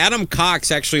editing, Adam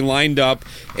Cox actually lined up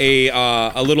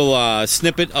a little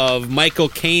snippet of Michael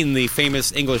Caine, the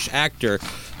famous English actor,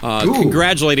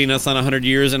 congratulating us on 100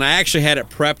 years, and I actually had it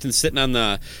prepped and sitting on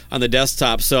the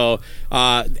desktop. So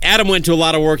Adam went to a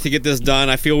lot of work to get this done.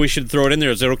 I feel we should throw it in there.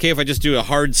 Is it okay if I just do a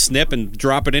hard snip and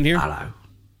drop it in here? Hello.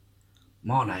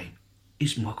 My name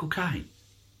is Michael Caine,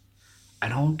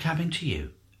 and I'm coming to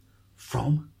you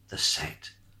from the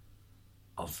set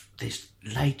of this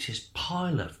latest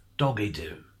pile of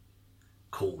doggy-doo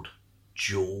called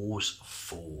Jaws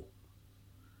 4.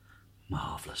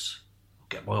 Marvellous. I'll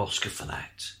get my Oscar for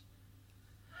that.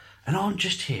 And I'm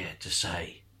just here to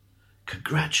say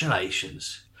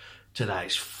congratulations to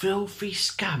those filthy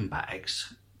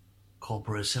scumbags,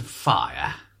 Cobras and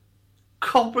Fire.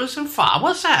 Cobras and Fire?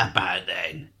 What's that about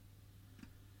then?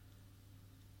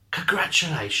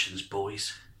 Congratulations,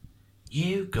 boys.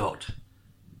 You got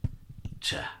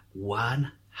to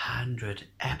 100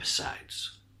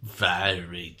 episodes.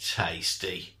 Very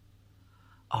tasty.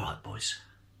 All right, boys.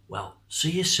 Well,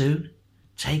 see you soon.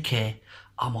 Take care.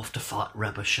 I'm off to fight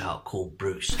rubber shark called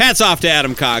Bruce. Hats off to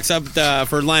Adam Cox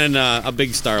for lining a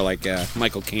big star like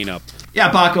Michael Caine up.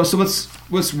 Yeah, Baco. So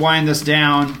let's wind this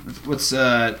down.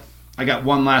 I got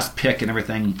one last pick and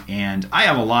everything, and I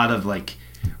have a lot of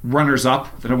runners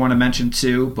up that I want to mention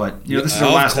too. But this is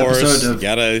our last episode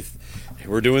of.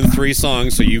 We're doing 3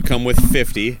 songs, so you come with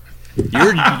 50.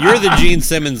 You're the Gene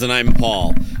Simmons and I'm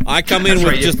Paul. I come in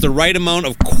with just the right amount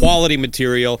of quality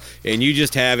material, and you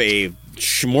just have a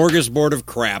smorgasbord of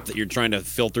crap that you're trying to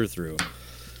filter through.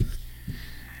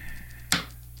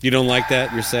 You don't like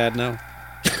that? You're sad now?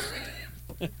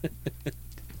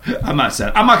 I'm not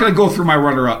sad. I'm not going to go through my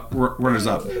runners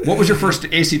up. What was your first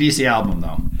AC/DC album,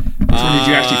 though? When did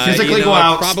you actually physically go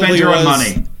out, spend your own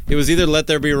money? It was either Let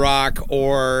There Be Rock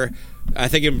or I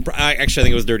think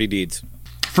it was Dirty Deeds.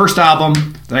 First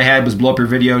album that I had was Blow Up Your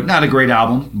Video. Not a great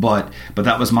album, but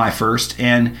that was my first.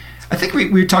 And I think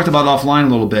we talked about it offline a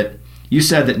little bit. You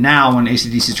said that now when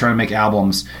AC/DC is trying to make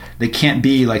albums, they can't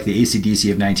be like the AC/DC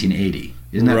of 1980.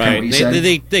 Isn't that kind of what you said?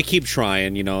 They keep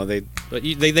trying, But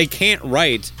they can't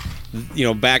write,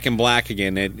 Back in Black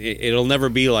again. It'll never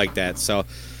be like that. So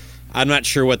I'm not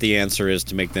sure what the answer is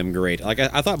to make them great. Like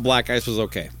I thought Black Ice was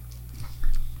okay.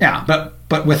 Yeah,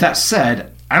 but with that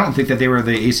said, I don't think that they were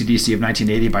the AC/DC of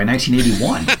 1980 by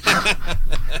 1981.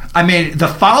 I mean, the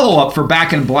follow-up for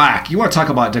Back in Black, you want to talk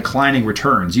about declining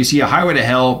returns. You see A Highway to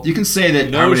Hell, you can say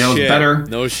that Highway to Hell is better.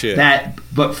 No shit.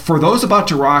 But for those about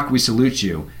to rock, we salute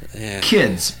you. Yeah.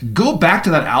 Kids, go back to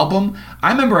that album.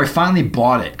 I remember I finally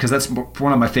bought it because that's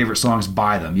one of my favorite songs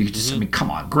by them. You just, come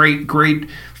on, great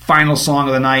final song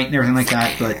of the night and everything like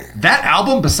that. But that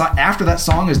album, after that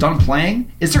song is done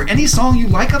playing, is there any song you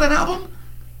like on that album?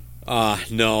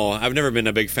 No, I've never been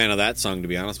a big fan of that song, to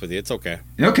be honest with you. It's okay.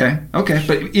 Okay,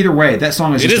 but either way, that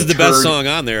song is. It is the best song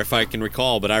on there, if I can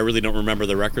recall, but I really don't remember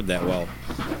the record that well.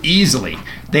 Easily,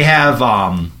 they have,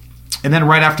 and then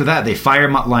right after that, they fire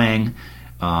Mutt Lange.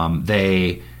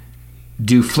 They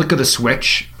do Flick of the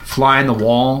Switch, Fly on the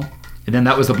Wall, and then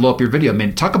that was the Blow Up Your Video. I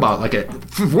mean, talk about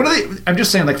I'm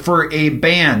just saying, like, for a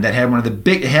band that had one of the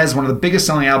biggest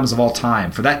selling albums of all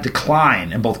time, for that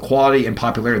decline in both quality and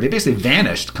popularity, they basically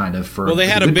vanished kind of for. Well, they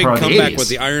had a big comeback with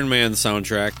the Iron Man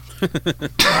soundtrack.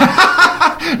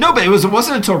 No, but it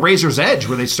wasn't until Razor's Edge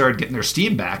where they started getting their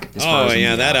steam back.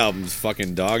 That album's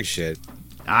fucking dog shit.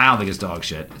 I don't think it's dog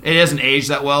shit. It hasn't aged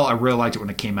that well. I really liked it when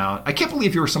it came out. I can't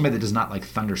believe you were somebody that does not like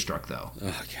Thunderstruck, though. Oh,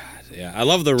 God. Yeah. I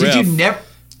love the riff. Did you never...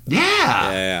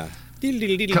 Yeah. Yeah,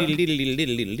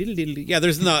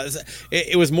 there's no...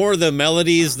 It was more the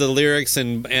melodies, the lyrics,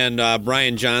 and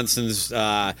Brian Johnson's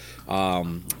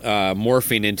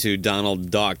morphing into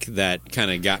Donald Duck that kind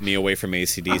of got me away from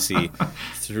AC/DC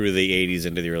through the 80s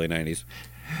into the early 90s.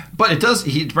 But it does.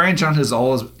 Brian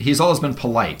Johnson he's always been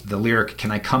polite. The lyric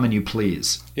 "Can I come and you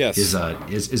please?" Yes, is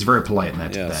very polite in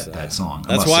that song.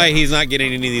 That's why he's not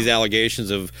getting any of these allegations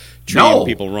of treating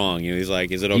people wrong. He's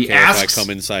like, "Is it okay if I come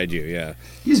inside you?" Yeah,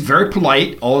 he's very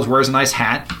polite. Always wears a nice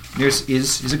hat.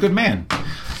 He's a good man.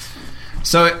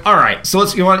 So all right. So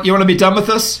you want to be done with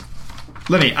this?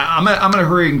 Lenny, I'm gonna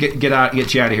hurry and get you out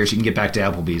of here so you can get back to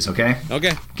Applebee's. Okay.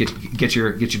 Okay. Get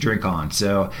your drink on.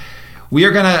 So. We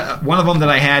are one of them that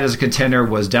I had as a contender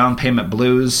was Down Payment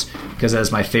Blues, because that's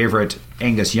my favorite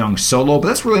Angus Young solo, but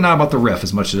that's really not about the riff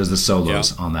as much as the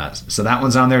solos on that. So that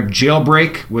one's on there.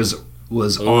 Jailbreak was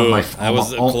on my that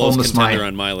was a close contender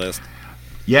on my list.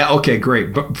 Yeah, okay,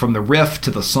 great. But from the riff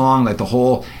to the song, like the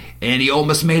whole, and he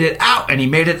almost made it out, and he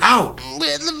made it out.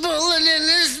 With the bullet in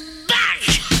his back.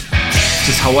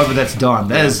 Just however that's done.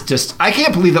 That is just, I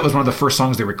can't believe that was one of the first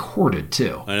songs they recorded,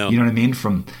 too. I know. You know what I mean?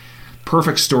 From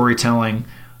perfect storytelling.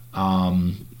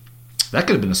 That could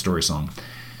have been a story song.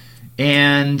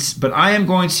 But I am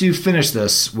going to finish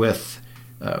this with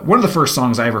one of the first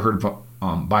songs I ever heard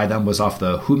by them was off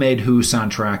the Who Made Who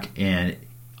soundtrack, and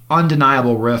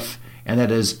undeniable riff, and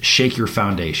that is Shake Your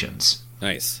Foundations.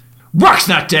 Nice. Rock's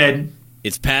not dead.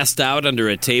 It's passed out under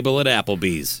a table at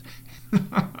Applebee's.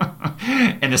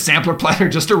 And the sampler platter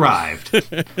just arrived.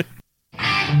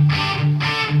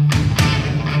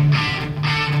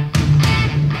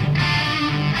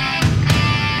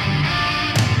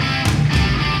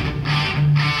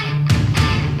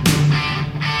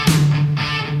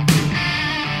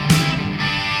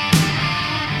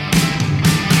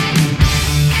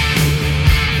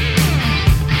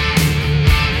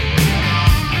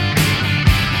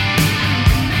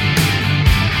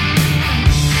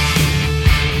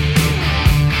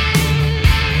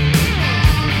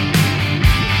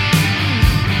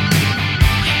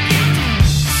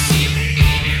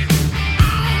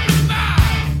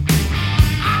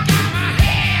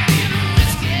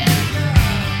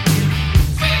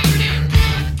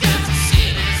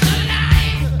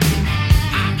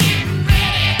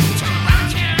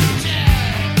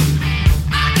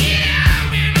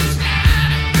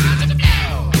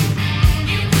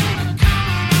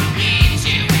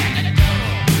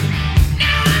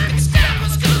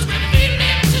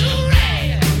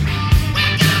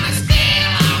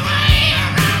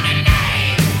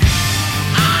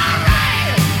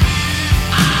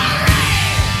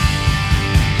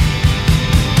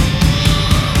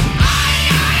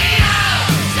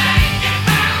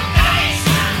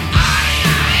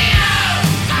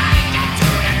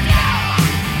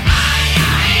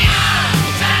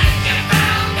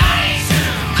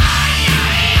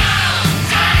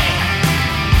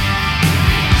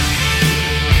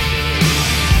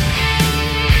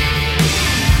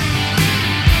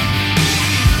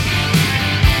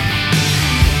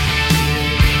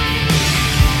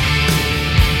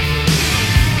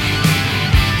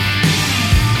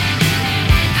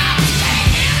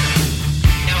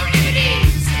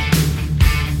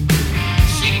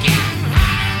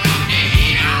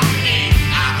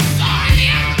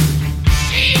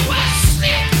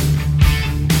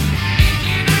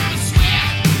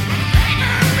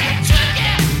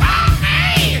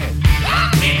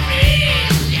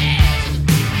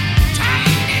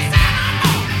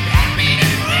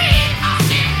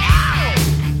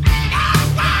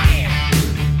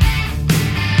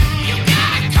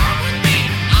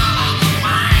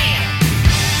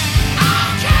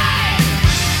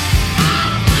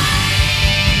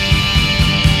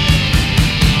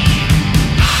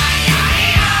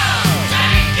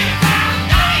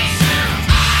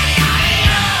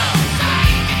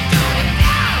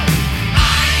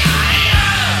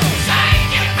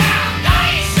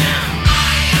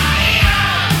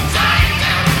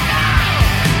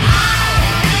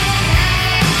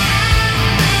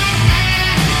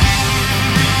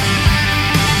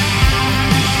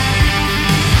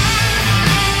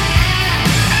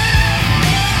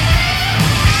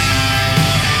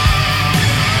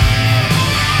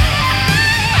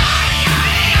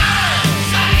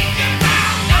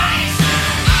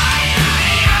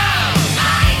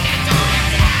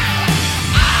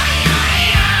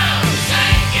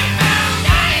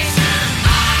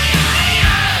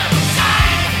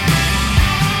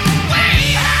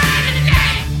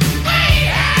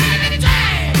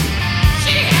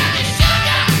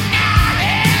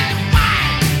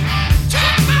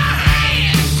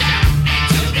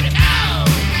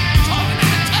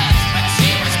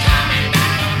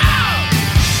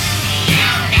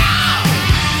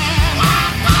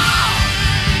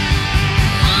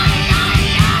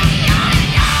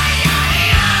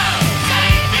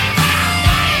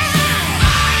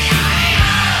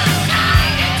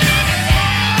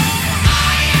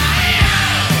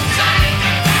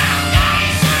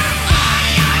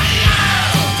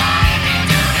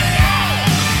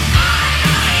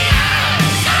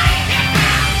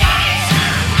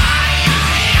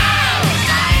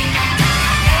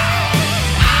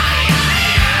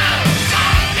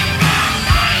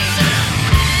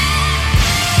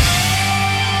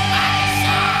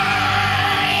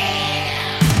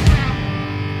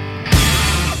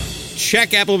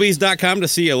 check Applebee's.com to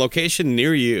see a location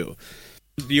near you.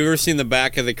 You ever seen the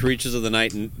back of the Creatures of the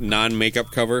Night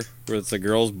non-makeup cover where it's a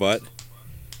girl's butt?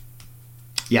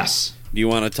 Yes. Do you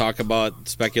want to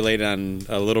speculate on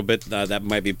a little bit that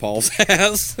might be Paul's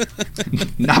ass?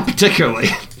 Not particularly.